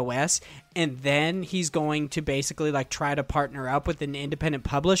on iOS, and then he's going to basically, like, try to partner up with an independent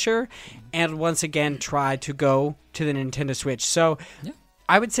publisher and once again try to go to the Nintendo Switch. So yeah.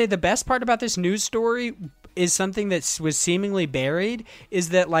 I would say the best part about this news story is something that was seemingly buried, is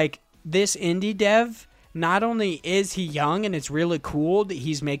that, like, this indie dev, not only is he young and it's really cool that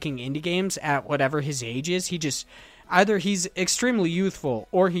he's making indie games at whatever his age is, either he's extremely youthful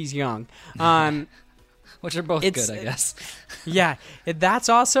or he's young. Which are both good, I guess. Yeah, that's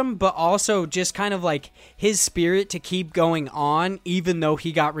awesome, but also just kind of like his spirit to keep going on, even though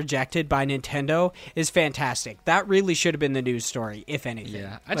he got rejected by Nintendo, is fantastic. That really should have been the news story, if anything.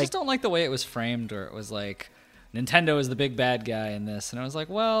 Yeah, I just don't like the way it was framed, where it was like, Nintendo is the big bad guy in this. And I was like,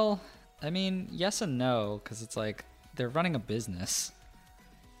 well, I mean, yes and no, because it's like, they're running a business.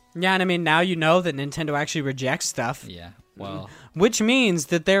 Yeah, and I mean, now you know that Nintendo actually rejects stuff. Yeah, well, Which means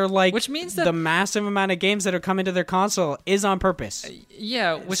that they're like, which means that the massive amount of games that are coming to their console is on purpose.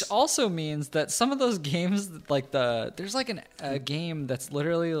 yeah, which also means that some of those games, like there's like a game that's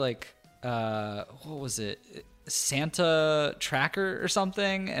literally like, what was it, Santa Tracker or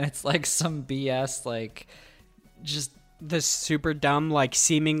something, and it's like some BS, like just The super dumb, like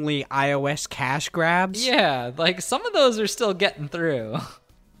seemingly iOS cash grabs. yeah, like some of those are still getting through.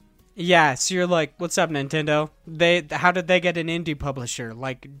 Yeah, so you're like, what's up, Nintendo? How did they get an indie publisher?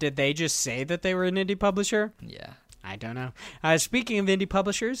 Like, did they just say that they were an indie publisher? Yeah. I don't know. Speaking of indie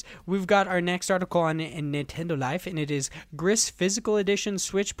publishers, we've got our next article on in Nintendo Life, and it is Gris Physical Edition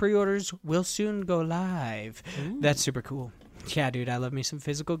Switch pre-orders will soon go live. Ooh. That's super cool. Yeah, dude, I love me some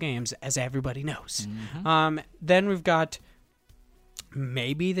physical games, as everybody knows. Mm-hmm. Then we've got...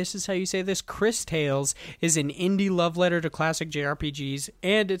 Maybe this is how you say this. Cris Tales is an indie love letter to classic JRPGs,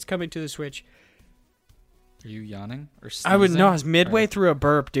 and it's coming to the Switch. Are you yawning or sneezing? I was midway through a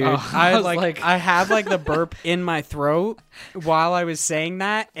burp, dude. Oh, I have like the burp in my throat while I was saying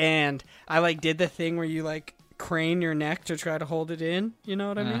that, and I like did the thing where you like crane your neck to try to hold it in. You know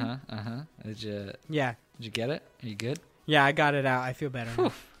what I mean? Did you? Yeah. Did you get it? Are you good? Yeah, I got it out. I feel better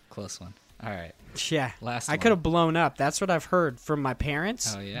now. Close one. All right. Yeah. Last I one. could have blown up. That's what I've heard from my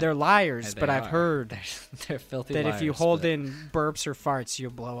parents. Oh, yeah? They're liars, Yeah, they but I've are. heard They're filthy that liars, if you hold but in burps or farts, you'll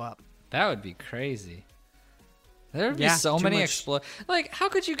blow up. that would be crazy. There would be Yeah, so too many much. Like, how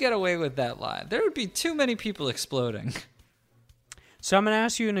could you get away with that lie? There would be too many people exploding. So I'm going to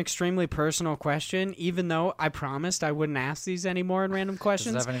ask you an extremely personal question, even though I promised I wouldn't ask these anymore in random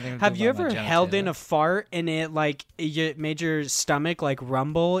questions. Does that have anything to do Have you about my ever held in genitalia? a fart and it like it made your stomach like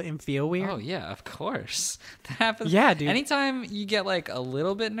rumble and feel weird? Oh yeah, of course. That happens. Yeah, dude. Anytime you get like a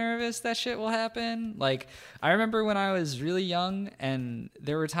little bit nervous, that shit will happen. Like I remember when I was really young, and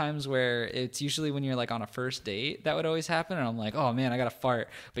there were times where it's usually when you're like on a first date that would always happen, and I'm like, oh man, I gotta fart.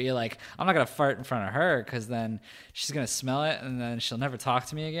 But you're like, I'm not gonna fart in front of her because then she's gonna smell it, and then she'll never talk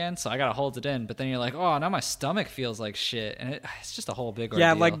to me again. So I gotta hold it in. But then you're like, oh, now my stomach feels like shit, and it's just a whole big ordeal.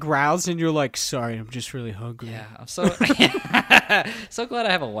 Yeah, like growls, and you're like, sorry, I'm just really hungry. Yeah, I'm so so glad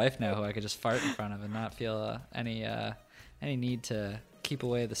I have a wife now who I could just fart in front of and not feel any need to keep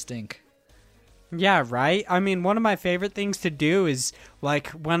away the stink. Yeah, right? I mean, one of my favorite things to do is, like,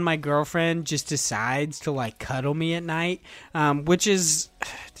 when my girlfriend just decides to, like, cuddle me at night, which is,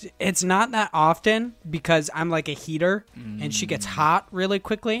 it's not that often because I'm, like, a heater and she gets hot really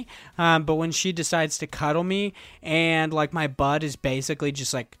quickly. But when she decides to cuddle me and, like, my butt is basically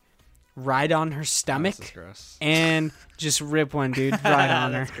just, like, right on her stomach This is gross. and just rip one, dude, right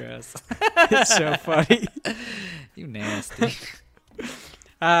on her. That's gross. It's so funny. You nasty.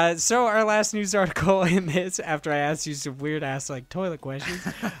 So our last news article in this, after I asked you some weird ass like toilet questions,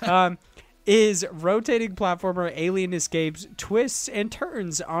 is rotating platformer Alien Escapes twists and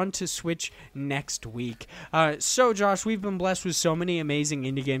turns onto Switch next week. So Josh, we've been blessed with so many amazing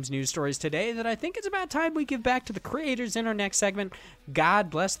indie games news stories today that I think it's about time we give back to the creators in our next segment.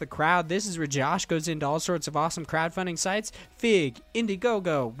 God bless the crowd. This is where Josh goes into all sorts of awesome crowdfunding sites. Fig,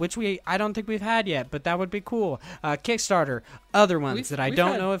 Indiegogo, which I don't think we've had yet, but that would be cool. Kickstarter, other ones that I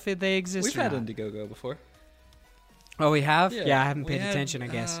don't know if they exist We've or had not. Indiegogo before. Oh, we have? Yeah, I haven't we paid had, attention, I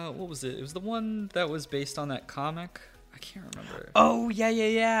guess. What was it? It was the one that was based on that comic. I can't remember. Oh,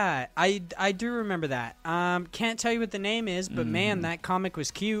 yeah. I do remember that. Can't tell you what the name is, but man, that comic was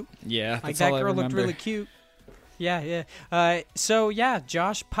cute. Yeah, Like, that's that all I girl looked remember. really cute. Yeah. So, yeah,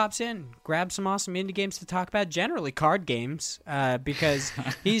 Josh pops in, grabs some awesome indie games to talk about, generally card games, because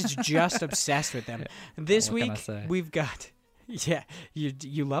he's just obsessed with them. This What can week, I say? we've got... Yeah,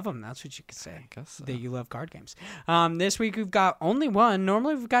 you love them. That's what you could say. I guess so. That you love card games. This week we've got only one.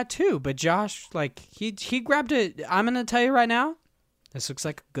 Normally we've got two, but Josh, like he grabbed it. I'm gonna tell you right now, this looks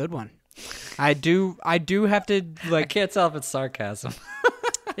like a good one. I do have to I like. can't tell if it's sarcasm.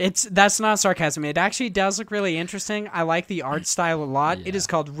 That's not sarcasm. It actually does look really interesting. I like the art style a lot. Yeah. It is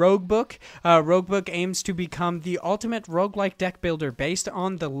called Roguebook. Roguebook aims to become the ultimate roguelike deck builder based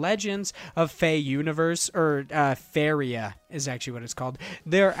on the Legends of Fae universe, or Faeria is actually what it's called.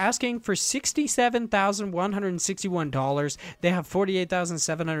 They're asking for $67,161. They have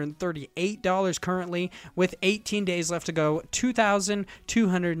 $48,738 currently, with 18 days left to go.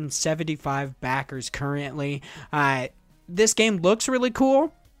 2,275 backers currently. This game looks really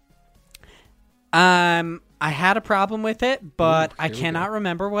cool. I had a problem with it, but I cannot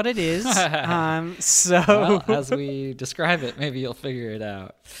remember what it is. Well, as we describe it, maybe you'll figure it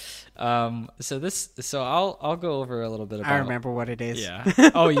out. So I'll go over a little bit about. I remember what it is.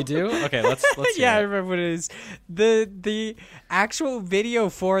 Yeah. Oh, you do? Okay, let's hear Yeah, I it. remember what it is. The actual video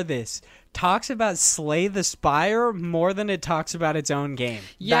for this talks about Slay the Spire more than it talks about its own game.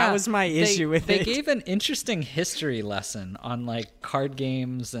 Yeah, that was my issue with it. it. They gave an interesting history lesson on like card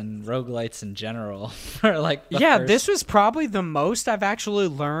games and roguelites in general. For like This was probably the most I've actually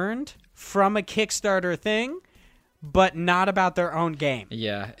learned from a Kickstarter thing, but not about their own game.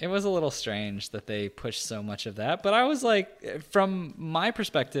 Yeah, it was a little strange that they pushed so much of that, but I was like, from my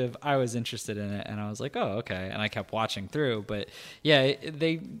perspective, I was interested in it, and I was like, oh, okay, and I kept watching through. But yeah,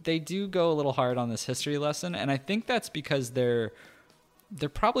 they do go a little hard on this history lesson, and I think that's because they're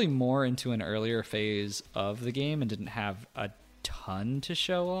probably more into an earlier phase of the game and didn't have a ton to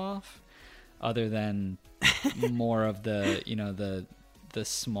show off, other than more of the the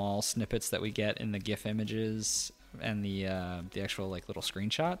small snippets that we get in the GIF images and the actual like little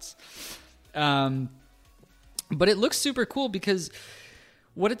screenshots. But it looks super cool because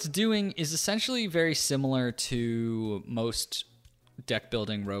what it's doing is essentially very similar to most deck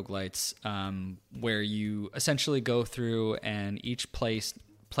building roguelites, where you essentially go through and each play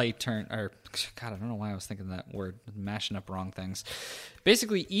turn, or God, I don't know why I was thinking that word, mashing up wrong things.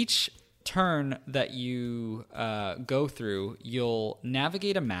 Basically, each turn that you go through, you'll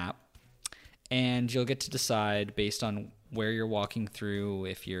navigate a map, and you'll get to decide based on where you're walking through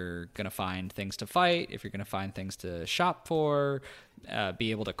if you're going to find things to fight, if you're going to find things to shop for,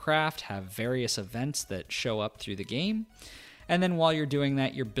 be able to craft, have various events that show up through the game. And then while you're doing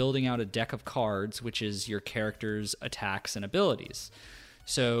that, you're building out a deck of cards, which is your character's attacks and abilities.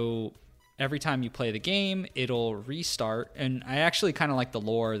 So every time you play the game, it'll restart. And I actually kind of like the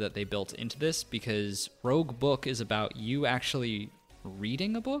lore that they built into this, because Rogue Book is about you actually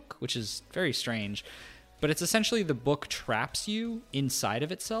reading a book, which is very strange. But it's essentially the book traps you inside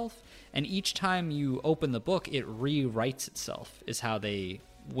of itself, and each time you open the book, it rewrites itself, is how they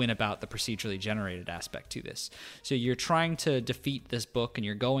went about the procedurally generated aspect to this. So you're trying to defeat this book, and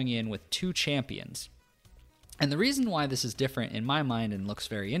you're going in with 2 champions. And the reason why this is different in my mind and looks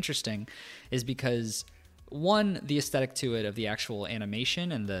very interesting is because, one, the aesthetic to it of the actual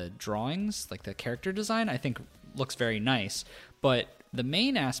animation and the drawings, like the character design, I think looks very nice. But the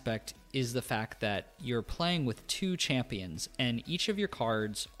main aspect is the fact that you're playing with 2 champions, and each of your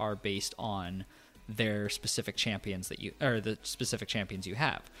cards are based on their specific champions the specific champions you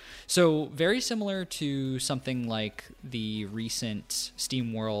have. So very similar to something like the recent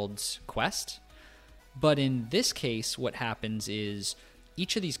SteamWorld's Quest. But in this case, what happens is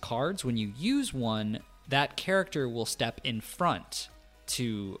each of these cards, when you use one, that character will step in front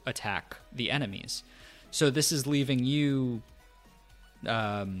to attack the enemies. So this is leaving you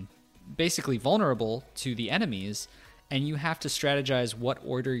basically vulnerable to the enemies, and you have to strategize what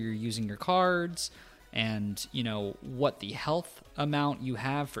order you're using your cards, and what the health amount you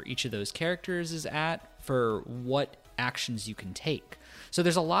have for each of those characters is at, for what actions you can take. So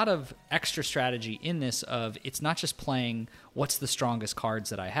there's a lot of extra strategy in this of, it's not just playing what's the strongest cards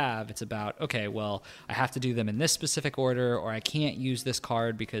that I have. It's about, okay, well, I have to do them in this specific order, or I can't use this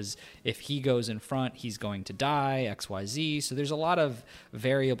card because if he goes in front, he's going to die, XYZ. So there's a lot of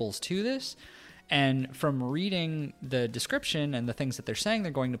variables to this. And from reading the description and the things that they're saying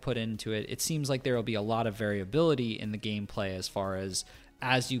they're going to put into it, it seems like there will be a lot of variability in the gameplay as far as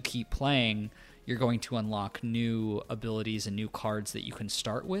you keep playing, you're going to unlock new abilities and new cards that you can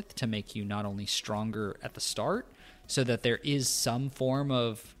start with to make you not only stronger at the start, so that there is some form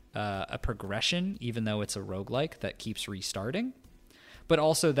of a progression, even though it's a roguelike that keeps restarting, but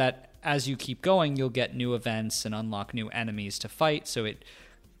also that as you keep going, you'll get new events and unlock new enemies to fight, so it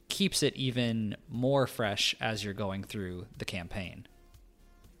keeps it even more fresh as you're going through the campaign.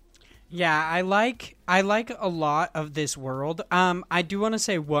 Yeah, I like a lot of this world. I do want to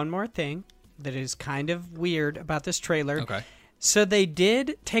say one more thing that is kind of weird about this trailer. Okay. So they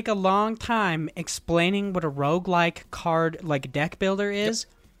did take a long time explaining what a roguelike card, like deck builder is.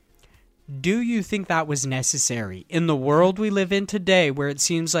 Yep. do you think that was necessary in the world we live in today, where it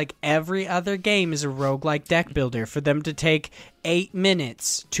seems like every other game is a roguelike deck builder, for them to take 8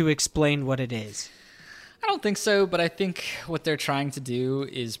 minutes to explain what it is? I don't think so, but I think what they're trying to do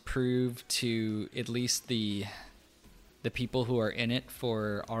is prove to at least the people who are in it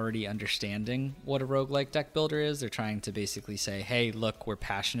for already understanding what a roguelike deck builder is. They're trying to basically say, hey, look, we're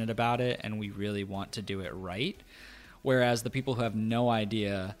passionate about it and we really want to do it right. Whereas the people who have no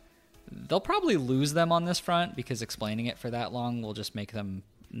idea, they'll probably lose them on this front, because explaining it for that long will just make them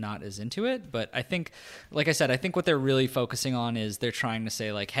not as into it. But I think, like I said, I think what they're really focusing on is they're trying to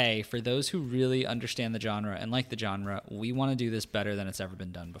say, like, hey, for those who really understand the genre and like the genre, we want to do this better than it's ever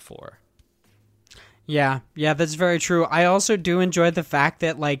been done before. Yeah, that's very true. I also do enjoy the fact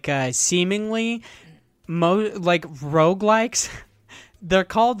that, like, seemingly, roguelikes, they're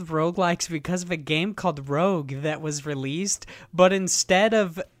called roguelikes because of a game called Rogue that was released, but instead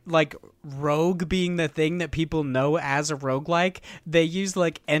of, like, Rogue being the thing that people know as a roguelike, they use,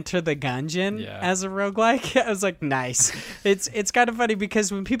 like, Enter the Gungeon as a roguelike. I was like, nice. It's kind of funny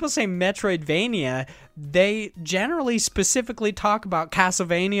because when people say Metroidvania, they generally specifically talk about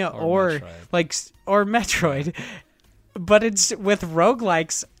Castlevania or Metroid. But it's with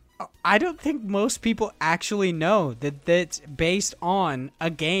roguelikes, I don't think most people actually know that that's based on a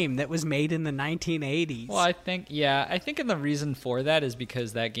game that was made in the 1980s. Well, I think and the reason for that is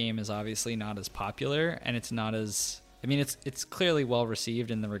because that game is obviously not as popular, and it's not as, I mean, it's clearly well received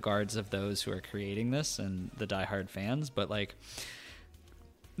in the regards of those who are creating this and the diehard fans, but like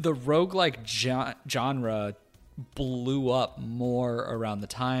the roguelike genre blew up more around the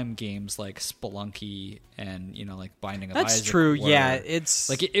time games like Spelunky and, you know, like Binding of Isaac. That's true. Were. Yeah, it's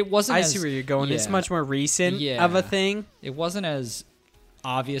like it wasn't. I see where you're going. It's much more recent of a thing. It wasn't as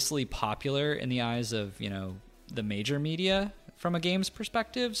obviously popular in the eyes of, you know, the major media from a game's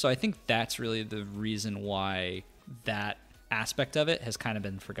perspective. So I think that's really the reason why that aspect of it has kind of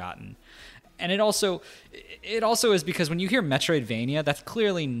been forgotten. And it also is because when you hear Metroidvania, that's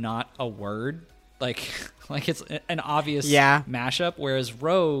clearly not a word. Like it's an obvious mashup, whereas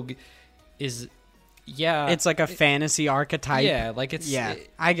Rogue is, it's like a fantasy archetype. Yeah, like it's... Yeah,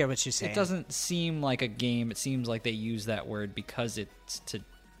 I get what you're saying. It doesn't seem like a game. It seems like they use that word because it's to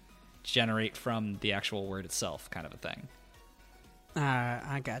generate from the actual word itself, kind of a thing.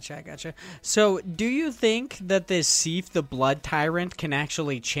 I gotcha. So, do you think that this Sif the Blood Tyrant can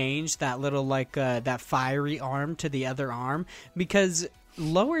actually change that little, like, that fiery arm to the other arm? Because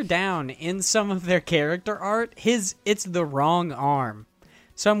lower down in some of their character art, it's the wrong arm.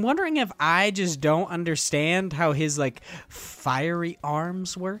 So I'm wondering if I just don't understand how his, like, fiery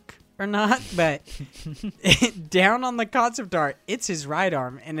arms work or not, but down on the concept art, it's his right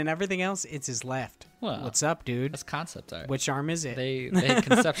arm, and in everything else, it's his left. Well, what's up, dude? That's concept art. Which arm is it? They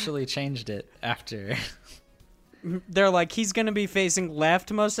conceptually changed it after. They're like, he's going to be facing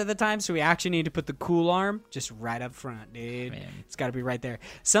left most of the time, so we actually need to put the cool arm just right up front, dude. Man. It's got to be right there.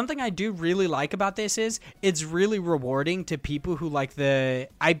 Something I do really like about this is it's really rewarding to people who like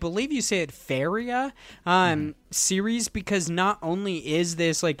I believe you say it, Faria series, because not only is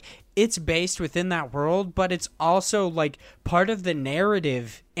this, like, it's based within that world, but it's also, like, part of the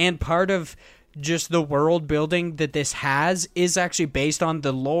narrative and part of just the world building that this has is actually based on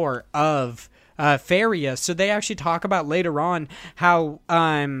the lore of Faria. So they actually talk about later on how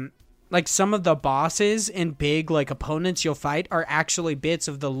like some of the bosses and big, like, opponents you'll fight are actually bits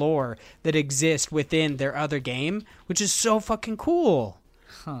of the lore that exist within their other game, which is so fucking cool.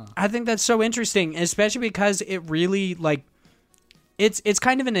 I think that's so interesting, especially because it really, like, it's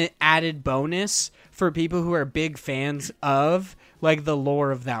kind of an added bonus for people who are big fans of, like, the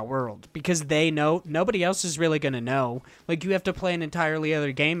lore of that world, because they know nobody else is really going to know. Like, you have to play an entirely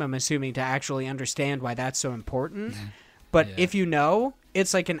other game, I'm assuming, to actually understand why that's so important. But if you know,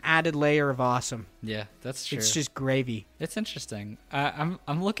 it's like an added layer of awesome. Yeah, that's true. It's just gravy. It's interesting. I'm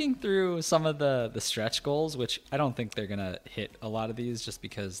looking through some of the stretch goals, which I don't think they're gonna hit a lot of these, just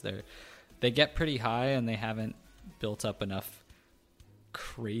because they get pretty high and they haven't built up enough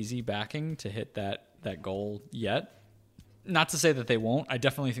crazy backing to hit that goal yet. Not to say that they won't. I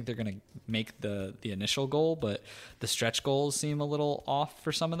definitely think they're going to make the initial goal, but the stretch goals seem a little off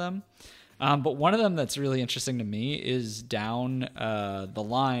for some of them. But one of them that's really interesting to me is down the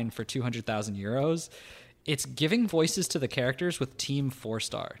line for 200,000 euros. It's giving voices to the characters with Team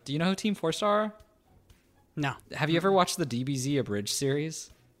 4-Star. Do you know who Team 4-Star are? No. Have you ever watched the DBZ Abridged series?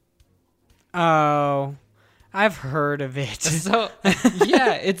 Oh, I've heard of it. So,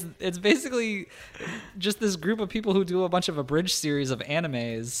 yeah, it's basically just this group of people who do a bunch of abridged series of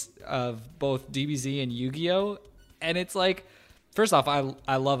animes of both DBZ and Yu-Gi-Oh! And it's like, First off,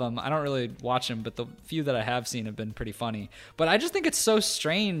 I love them. I don't really watch them, but the few that I have seen have been pretty funny. But I just think it's so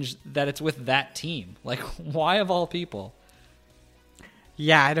strange that it's with that team. Like, why of all people?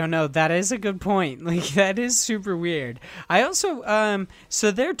 Yeah, I don't know. That is a good point. Like, that is super weird. I also,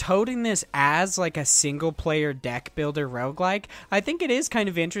 so they're toting this as like a single player deck builder roguelike. I think it is kind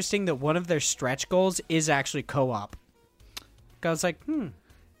of interesting that one of their stretch goals is actually co-op. I was like,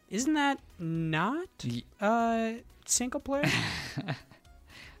 isn't that not single player?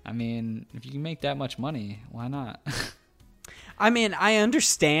 I mean, if you can make that much money, why not? I mean, I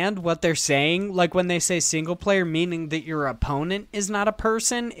understand what they're saying. Like when they say single player, meaning that your opponent is not a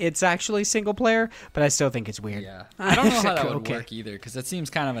person, it's actually single player, but I still think it's weird. Yeah. I don't know how that would work either, because that seems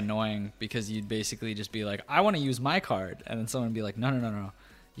kind of annoying, because you'd basically just be like, I want to use my card, and then someone would be like, no,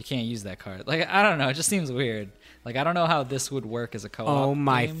 you can't use that card. Like, I don't know, it just seems weird. Like, I don't know how this would work as a co-op Oh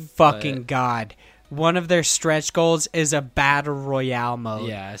my game, fucking god. One of their stretch goals is a battle royale mode.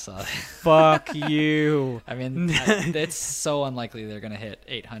 Yeah, I saw that. Fuck you. I mean, it's so unlikely they're going to hit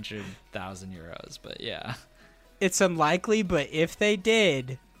 800,000 euros, but yeah. It's unlikely, but if they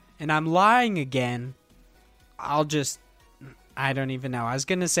did, and I'm lying again, I don't even know. I was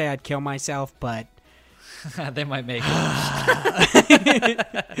going to say I'd kill myself, but... They might make it.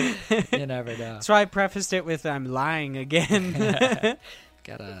 You never know. That's why I prefaced it with I'm lying again.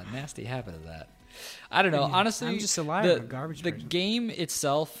 Got a nasty habit of that. I don't know. Honestly, I'm just a liar. I'm a garbage the person. game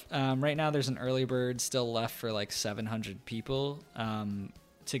itself, right now there's an early bird still left for like 700 people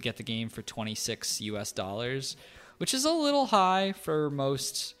to get the game for $26, which is a little high for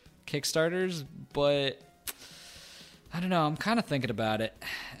most Kickstarters, but I don't know. I'm kind of thinking about it.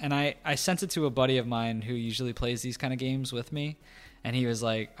 And I sent it to a buddy of mine who usually plays these kind of games with me. And he was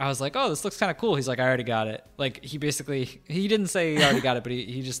like, I was like, oh, this looks kind of cool. He's like, I already got it. Like, he didn't say he already got it, but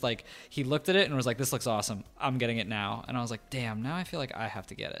he just like, he looked at it and was like, this looks awesome. I'm getting it now. And I was like, damn, now I feel like I have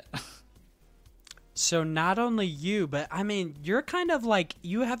to get it. So not only you, but I mean, you're kind of like,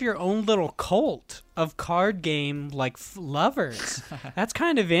 you have your own little cult of card game, like, lovers. That's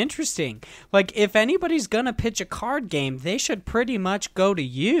kind of interesting. Like, if anybody's gonna pitch a card game, they should pretty much go to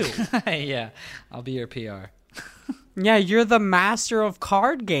you. Yeah, I'll be your PR. Yeah, you're the master of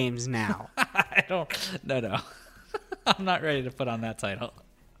card games now. No. I'm not ready to put on that title.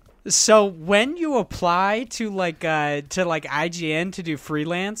 So when you apply to IGN to do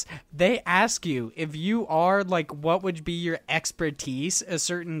freelance, they ask you if you are like, what would be your expertise, a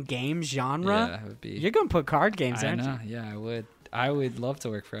certain game genre. Yeah, it would be. You're gonna put card games, aren't you? Yeah, I would. I would love to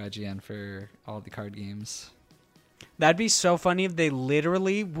work for IGN for all the card games. That'd be so funny if they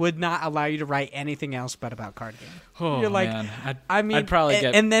literally would not allow you to write anything else but about card games. Oh, You're like, man. I'd probably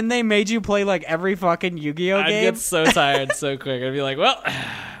get... And then they made you play like every fucking Yu-Gi-Oh game. I'd get so tired so quick. I'd be like, well,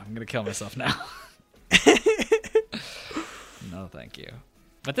 I'm going to kill myself now. No, thank you.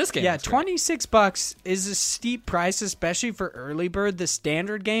 But this game, yeah, $26 is a steep price, especially for early bird. The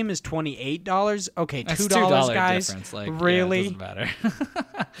standard game is $28. Okay, $2, guys. Difference. Like, really? Yeah, it doesn't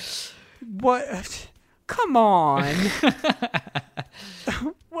matter. What? Come on.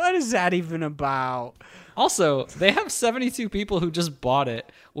 What is that even about? Also, they have 72 people who just bought it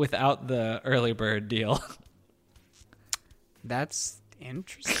without the early bird deal. That's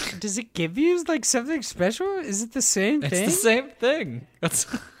interesting. Does it give you like something special? Is it the same thing? It's the same thing.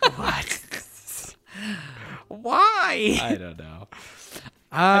 What? Why? I don't know.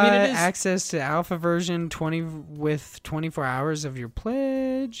 I mean, it is access to alpha version 20 with 24 hours of your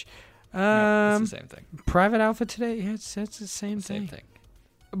pledge. No, it's the same thing. Private alpha today. Yeah, it's the same thing.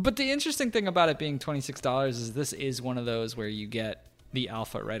 But the interesting thing about it being $26 is this is one of those where you get the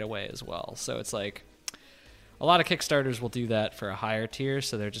alpha right away as well. So it's like a lot of Kickstarters will do that for a higher tier,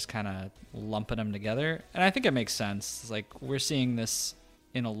 so they're just kind of lumping them together. And I think it makes sense. It's like we're seeing this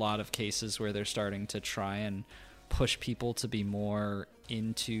in a lot of cases where they're starting to try and push people to be more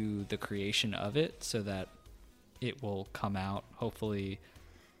into the creation of it so that it will come out hopefully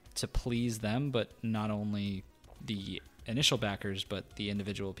to please them, but not only the initial backers, but the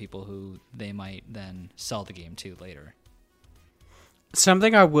individual people who they might then sell the game to later.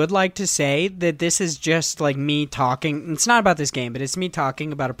 Something I would like to say, that this is just like me talking. It's not about this game, but it's me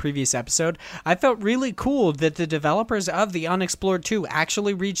talking about a previous episode. I felt really cool that the developers of the Unexplored 2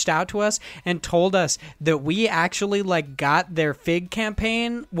 actually reached out to us and told us that we actually like got their Fig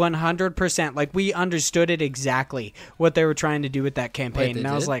campaign 100%. Like we understood it exactly what they were trying to do with that campaign. Wait, and I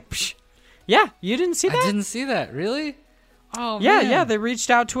did? was like, psh. Yeah, you didn't see that? I didn't see that. Really? Oh, yeah, man. yeah. They reached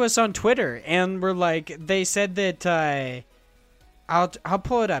out to us on Twitter and were like, they said that, I'll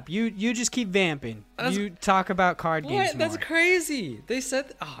pull it up. You just keep vamping. You talk about card games. What? That's more. crazy. They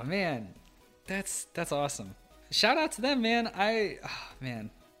said, oh man, that's awesome. shout out to them, man. I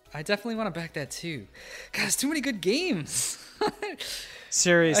definitely want to back that too. God, there's too many good games.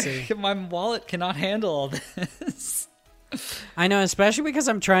 Seriously. My wallet cannot handle all this. I know, especially because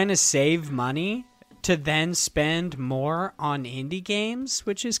I'm trying to save money to then spend more on indie games,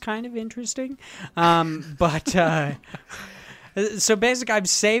 which is kind of interesting. So basically, I'm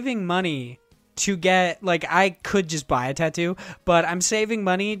saving money to get, like, I could just buy a tattoo, but I'm saving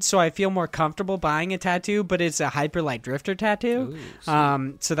money so I feel more comfortable buying a tattoo, but it's a Hyper Light Drifter tattoo.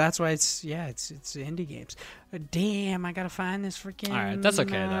 Ooh, so that's why it's indie games. Damn, I gotta find this freaking... All right, that's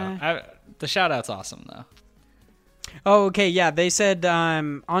okay, though. The shout-out's awesome, though. Oh, okay, yeah. They said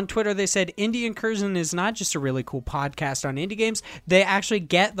on Twitter, they said Indie Incursion is not just a really cool podcast on indie games. They actually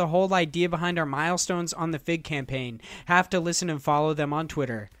get the whole idea behind our milestones on the FIG campaign. Have to listen and follow them on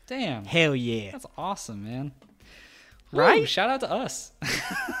Twitter. Damn. Hell yeah. That's awesome, man. Right? Woo, shout out to us.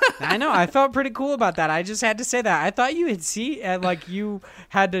 I know. I felt pretty cool about that. I just had to say that. I thought you had you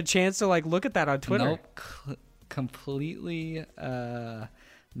had the chance to look at that on Twitter. Nope. Completely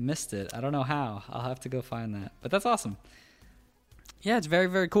missed it. I don't know how. I'll have to go find that. But that's awesome. Yeah, it's very,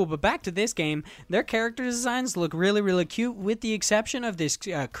 very cool. But back to this game, their character designs look really, really cute, with the exception of this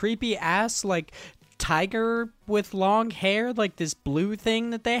creepy-ass, tiger with long hair, this blue thing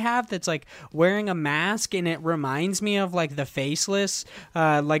that they have that's, wearing a mask, and it reminds me of, the Faceless,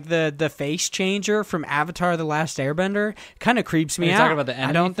 the face changer from Avatar The Last Airbender. Kind of creeps me out. Talking about the enemy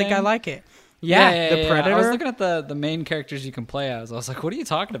I don't think I thing? like it. Yeah, the Predator. I was looking at the main characters you can play as. I was like, what are you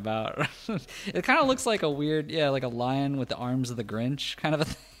talking about? It kind of looks like a weird, like a lion with the arms of the Grinch kind of a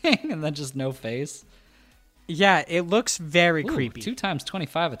thing, and then just no face. Yeah, it looks very creepy. 2 times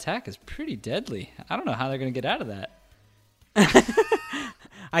 25 attack is pretty deadly. I don't know how they're going to get out of that.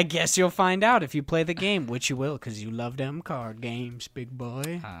 I guess you'll find out if you play the game, which you will, because you love them card games, big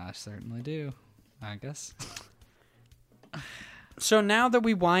boy. I certainly do, I guess. So now that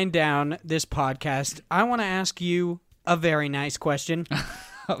we wind down this podcast, I want to ask you a very nice question.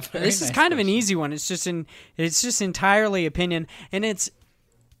 This is kind of an easy one. It's just entirely opinion, and it's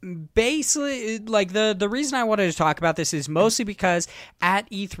basically the reason I wanted to talk about this is mostly because at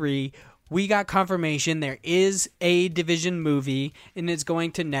E3 we got confirmation there is a Division movie, and it's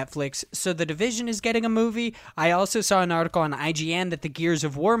going to Netflix. So The Division is getting a movie. I also saw an article on IGN that the Gears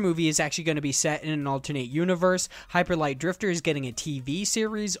of War movie is actually going to be set in an alternate universe. Hyper Light Drifter is getting a TV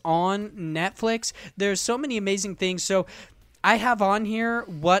series on Netflix. There's so many amazing things. So I have on here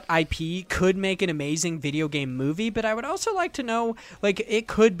what IP could make an amazing video game movie, but I would also like to know, it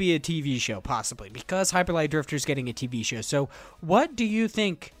could be a TV show, possibly, because Hyper Light Drifter is getting a TV show. So what do you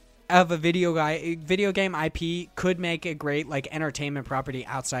think of a video game IP could make a great entertainment property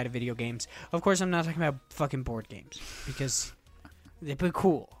outside of video games? Of course, I'm not talking about fucking board games, because they'd be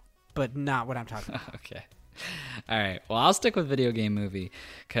cool, but not what I'm talking about. Okay. All right. Well, I'll stick with video game movie,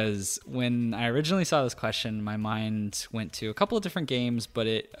 because when I originally saw this question, my mind went to a couple of different games, but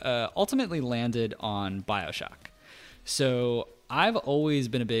it ultimately landed on BioShock. So I've always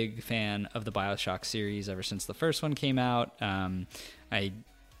been a big fan of the BioShock series ever since the first one came out. I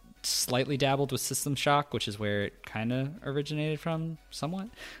slightly dabbled with System Shock, which is where it kind of originated from somewhat,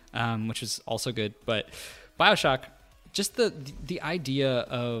 which is also good. But BioShock, just the idea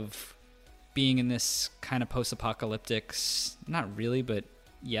of being in this kind of post-apocalyptic, not really, but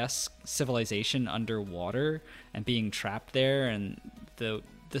yes, civilization underwater and being trapped there, and the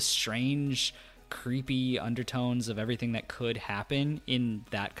strange, creepy undertones of everything that could happen in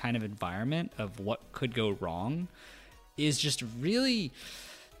that kind of environment of what could go wrong is just really...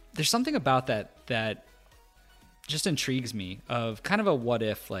 There's something about that just intrigues me, of kind of a what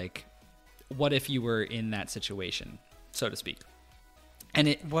if you were in that situation, so to speak.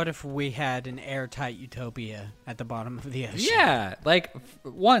 And what if we had an airtight utopia at the bottom of the ocean? Yeah,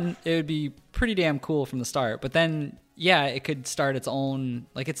 one, it would be pretty damn cool from the start, but then it could start its own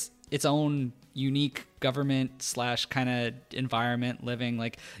its own unique government / kind of environment, living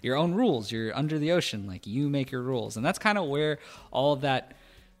your own rules. You're under the ocean, you make your rules, and that's kind of where all of that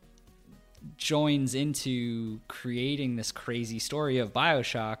joins into creating this crazy story of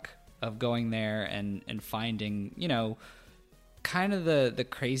BioShock, of going there and finding, kind of the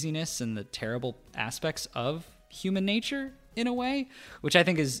craziness and the terrible aspects of human nature in a way, which I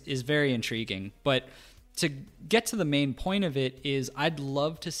think is very intriguing. But to get to the main point of it is I'd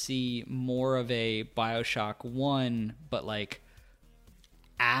love to see more of a BioShock 1, but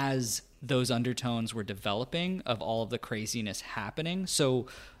as those undertones were developing of all of the craziness happening. So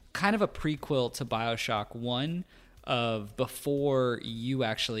kind of a prequel to BioShock 1 of before you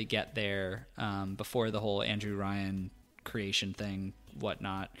actually get there, before the whole Andrew Ryan creation thing,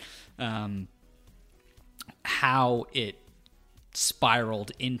 whatnot. how it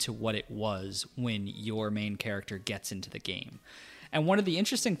spiraled into what it was when your main character gets into the game. And one of the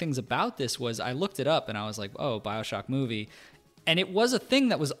interesting things about this was I looked it up and I was like, oh, BioShock movie. And it was a thing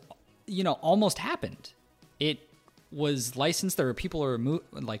that was, almost happened. It was licensed. There were people who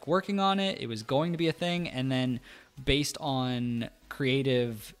were working on it. It was going to be a thing. And then based on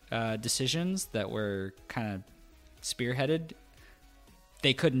creative decisions that were kind of spearheaded,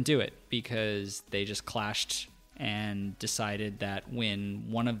 they couldn't do it because they just clashed and decided that when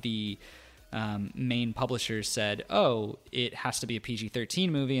one of the main publishers said, oh, it has to be a PG-13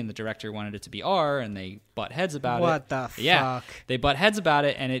 movie, and the director wanted it to be R, and they butt heads about it. What the fuck? Yeah, they butt heads about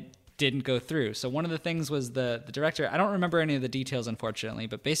it, and it didn't go through. So one of the things was the director, I don't remember any of the details, unfortunately,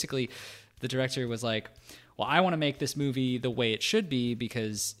 but basically the director was like, well, I want to make this movie the way it should be,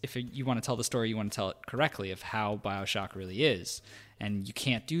 because if you want to tell the story, you want to tell it correctly of how BioShock really is. And you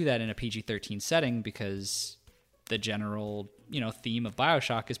can't do that in a PG-13 setting because the general, theme of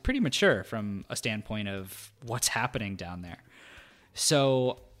BioShock is pretty mature from a standpoint of what's happening down there.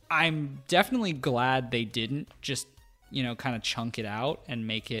 So I'm definitely glad they didn't just, kind of chunk it out and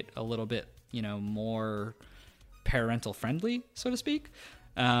make it a little bit, more parental friendly, so to speak.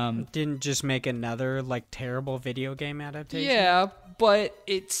 Didn't just make another terrible video game adaptation. Yeah, but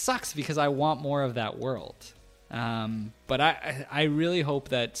it sucks because I want more of that world. But I really hope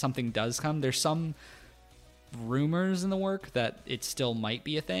that something does come. There's some rumors in the work that it still might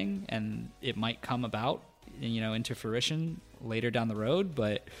be a thing and it might come about, into fruition later down the road.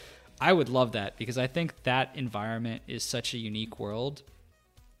 But I would love that because I think that environment is such a unique world.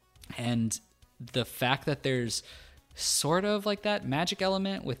 And the fact that there's sort of that magic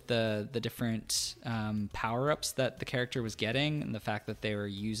element with the different power-ups that the character was getting, and the fact that they were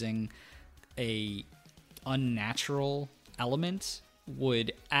using a unnatural element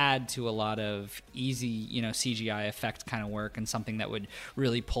would add to a lot of easy, CGI effect kind of work, and something that would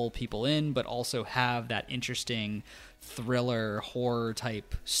really pull people in, but also have that interesting thriller horror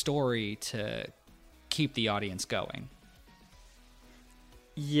type story to keep the audience going.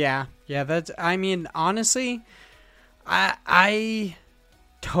 Yeah, honestly, I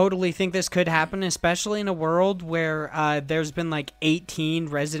totally think this could happen, especially in a world where there's been 18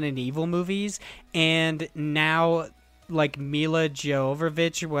 Resident Evil movies, and now Mila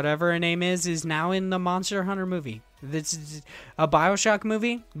Jovovich or whatever her name is now in the Monster Hunter movie. This is a BioShock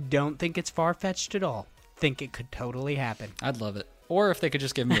movie. Don't think it's far-fetched at all. Think it could totally happen. I'd love it. Or if they could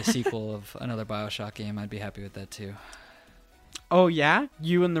just give me a sequel of another BioShock game, I'd be happy with that too. Oh yeah?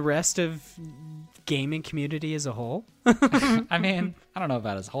 You and the rest of gaming community as a whole? I mean, I don't know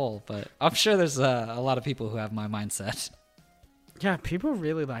about as a whole, but I'm sure there's a lot of people who have my mindset. Yeah, people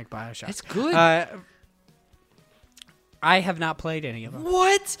really like BioShock. It's good. I have not played any of them.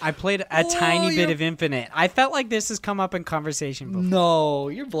 What? I played a tiny bit of Infinite. I felt like this has come up in conversation before. No,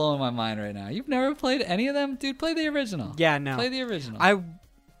 you're blowing my mind right now. You've never played any of them? Dude, play the original. Yeah, no. Play the original.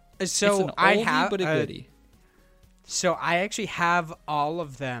 It's an oldie, but a goodie. So I actually have all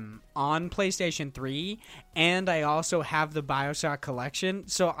of them on PlayStation 3, and I also have the BioShock collection.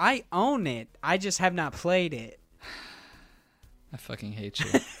 So I own it. I just have not played it. I fucking hate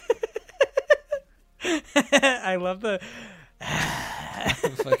you. I love the...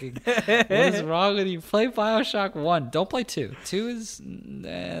 What is wrong with you? Play BioShock 1. Don't play 2. 2 is...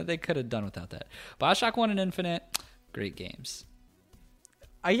 they could have done without that. BioShock 1 and Infinite, great games.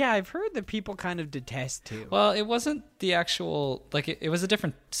 Yeah, I've heard that people kind of detest 2. Well, it wasn't the actual... it was a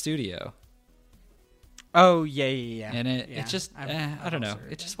different studio. Oh, yeah. And it just... I don't know.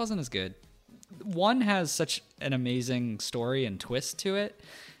 It just wasn't as good. 1 has such an amazing story and twist to it,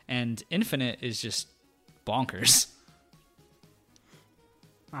 and Infinite is just bonkers.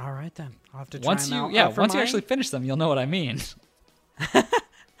 All right, then. I'll have to try them out. Once you actually finish them, you'll know what I mean.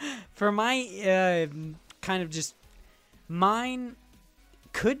 For my kind of just... Mine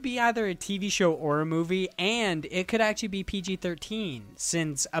could be either a TV show or a movie, and it could actually be PG-13,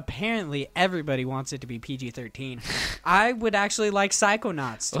 since apparently everybody wants it to be PG-13. I would actually like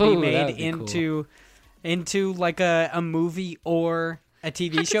Psychonauts to be made into a movie or a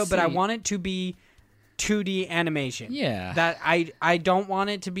TV show, but I want it to be 2D animation. Yeah. That I don't want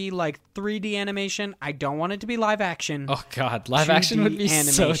it to be 3D animation. I don't want it to be live action. Oh god, live action would be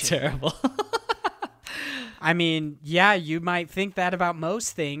so terrible. I mean, yeah, you might think that about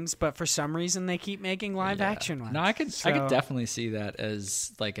most things, but for some reason they keep making live action ones. No, I could definitely see that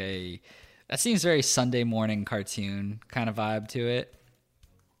as that seems very Sunday morning cartoon kind of vibe to it.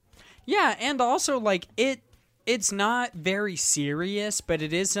 Yeah, and also it's not very serious, but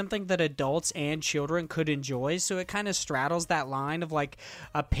it is something that adults and children could enjoy. So it kind of straddles that line of like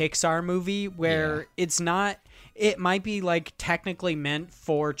a Pixar movie where it's not. It might be like technically meant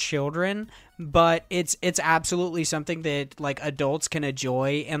for children, but it's absolutely something that like adults can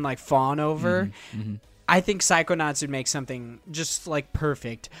enjoy and like fawn over. I think Psychonauts would make something just like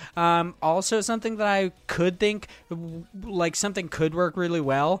perfect. Also, something that I could think like something could work really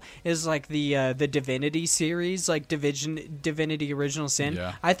well is like the Divinity series, like Divinity Original Sin.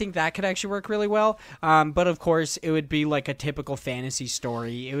 Yeah. I think that could actually work really well. But of course, it would be like a typical fantasy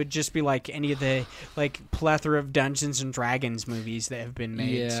story. It would just be like any of the like plethora of Dungeons and Dragons movies that have been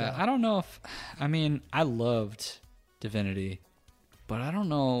made. Yeah, so. I don't know if... I mean, I loved Divinity, but I don't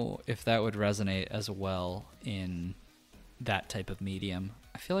know if that would resonate as well in that type of medium.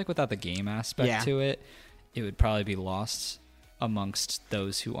 I feel like without the game aspect to it, it would probably be lost amongst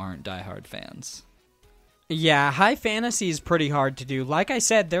those who aren't diehard fans. Yeah, high fantasy is pretty hard to do. Like I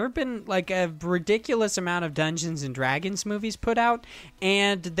said, there have been like a ridiculous amount of Dungeons and Dragons movies put out,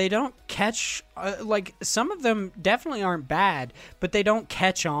 and they don't catch. Like some of them definitely aren't bad, but they don't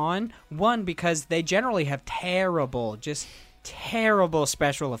catch on. One, because they generally have terrible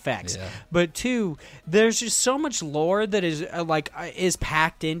special effects. Yeah. But two, there's just so much lore that is is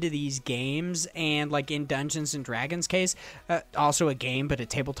packed into these games, and like in Dungeons and Dragons case, also a game but a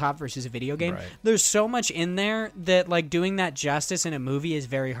tabletop versus a video game. Right. There's so much in there that like doing that justice in a movie is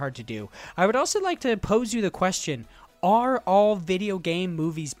very hard to do. I would also like to pose you the question: are all video game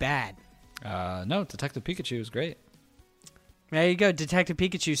movies bad? No, Detective Pikachu is great. There you go, Detective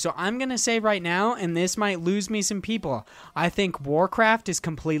Pikachu. So I'm going to say right now, and this might lose me some people, I think Warcraft is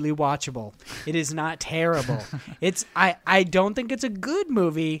completely watchable. It is not terrible. I don't think it's a good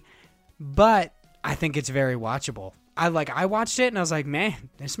movie, but I think it's very watchable. I watched it and I was like, man,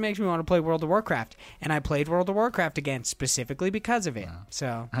 this makes me want to play World of Warcraft. And I played World of Warcraft again specifically because of it. Wow.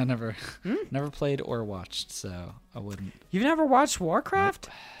 So I never played or watched, so I wouldn't. You've never watched Warcraft?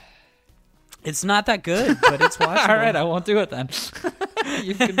 Nope. It's not that good, but it's watchable. All right, I won't do it then.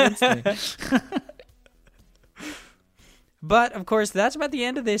 You've convinced me. But, of course, that's about the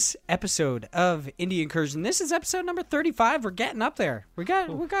end of this episode of Indie Incursion. This is episode number 35. We're getting up there. We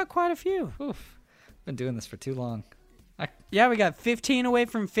got quite a few. Oof. Been doing this for too long. Yeah, we got 15 away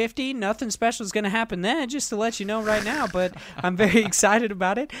from 50. Nothing special is going to happen then, just to let you know right now, but I'm very excited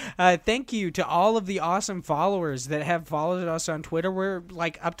about it. Thank you to all of the awesome followers that have followed us on Twitter. We're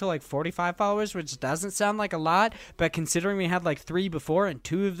up to 45 followers, which doesn't sound like a lot, but considering we had 3 before and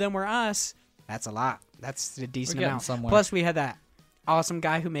 2 of them were us, that's a lot. That's a decent amount. Somewhere. Plus, we had that awesome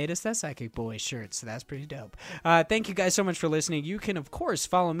guy who made us that Psychic Boy shirt, so that's pretty dope. Thank you guys so much for listening. You can, of course,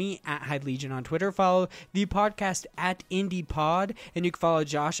 follow me at Hyde Legion on Twitter, follow the podcast at IndiePod, and you can follow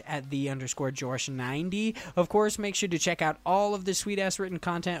Josh at _Josh90. Of course, make sure to check out all of the sweet-ass written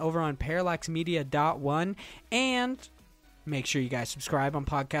content over on parallaxmedia.one, and make sure you guys subscribe on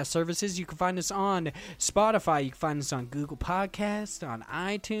podcast services. You can find us on Spotify. You can find us on Google Podcasts, on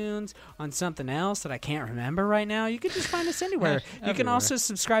iTunes, on something else that I can't remember right now. You can just find us anywhere. You can also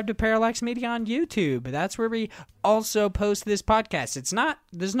subscribe to Parallax Media on YouTube. That's where we also post this podcast.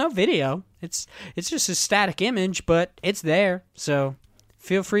 There's no video. It's just a static image, but it's there. So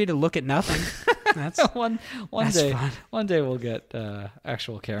feel free to look at nothing. That's one day. Fun. One day we'll get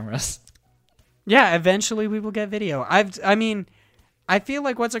actual cameras. Yeah, eventually we will get video. I feel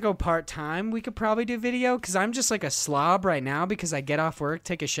like once I go part-time, we could probably do video, because I'm just like a slob right now because I get off work,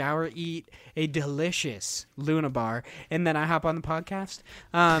 take a shower, eat a delicious Luna bar, and then I hop on the podcast.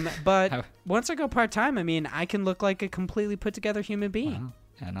 But once I go part-time, I can look like a completely put-together human being. Wow.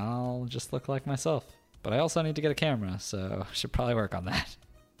 And I'll just look like myself. But I also need to get a camera, so I should probably work on that.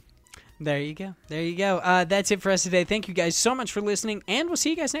 There you go. There you go. That's it for us today. Thank you guys so much for listening, and we'll see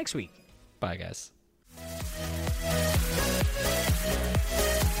you guys next week. Bye, guys.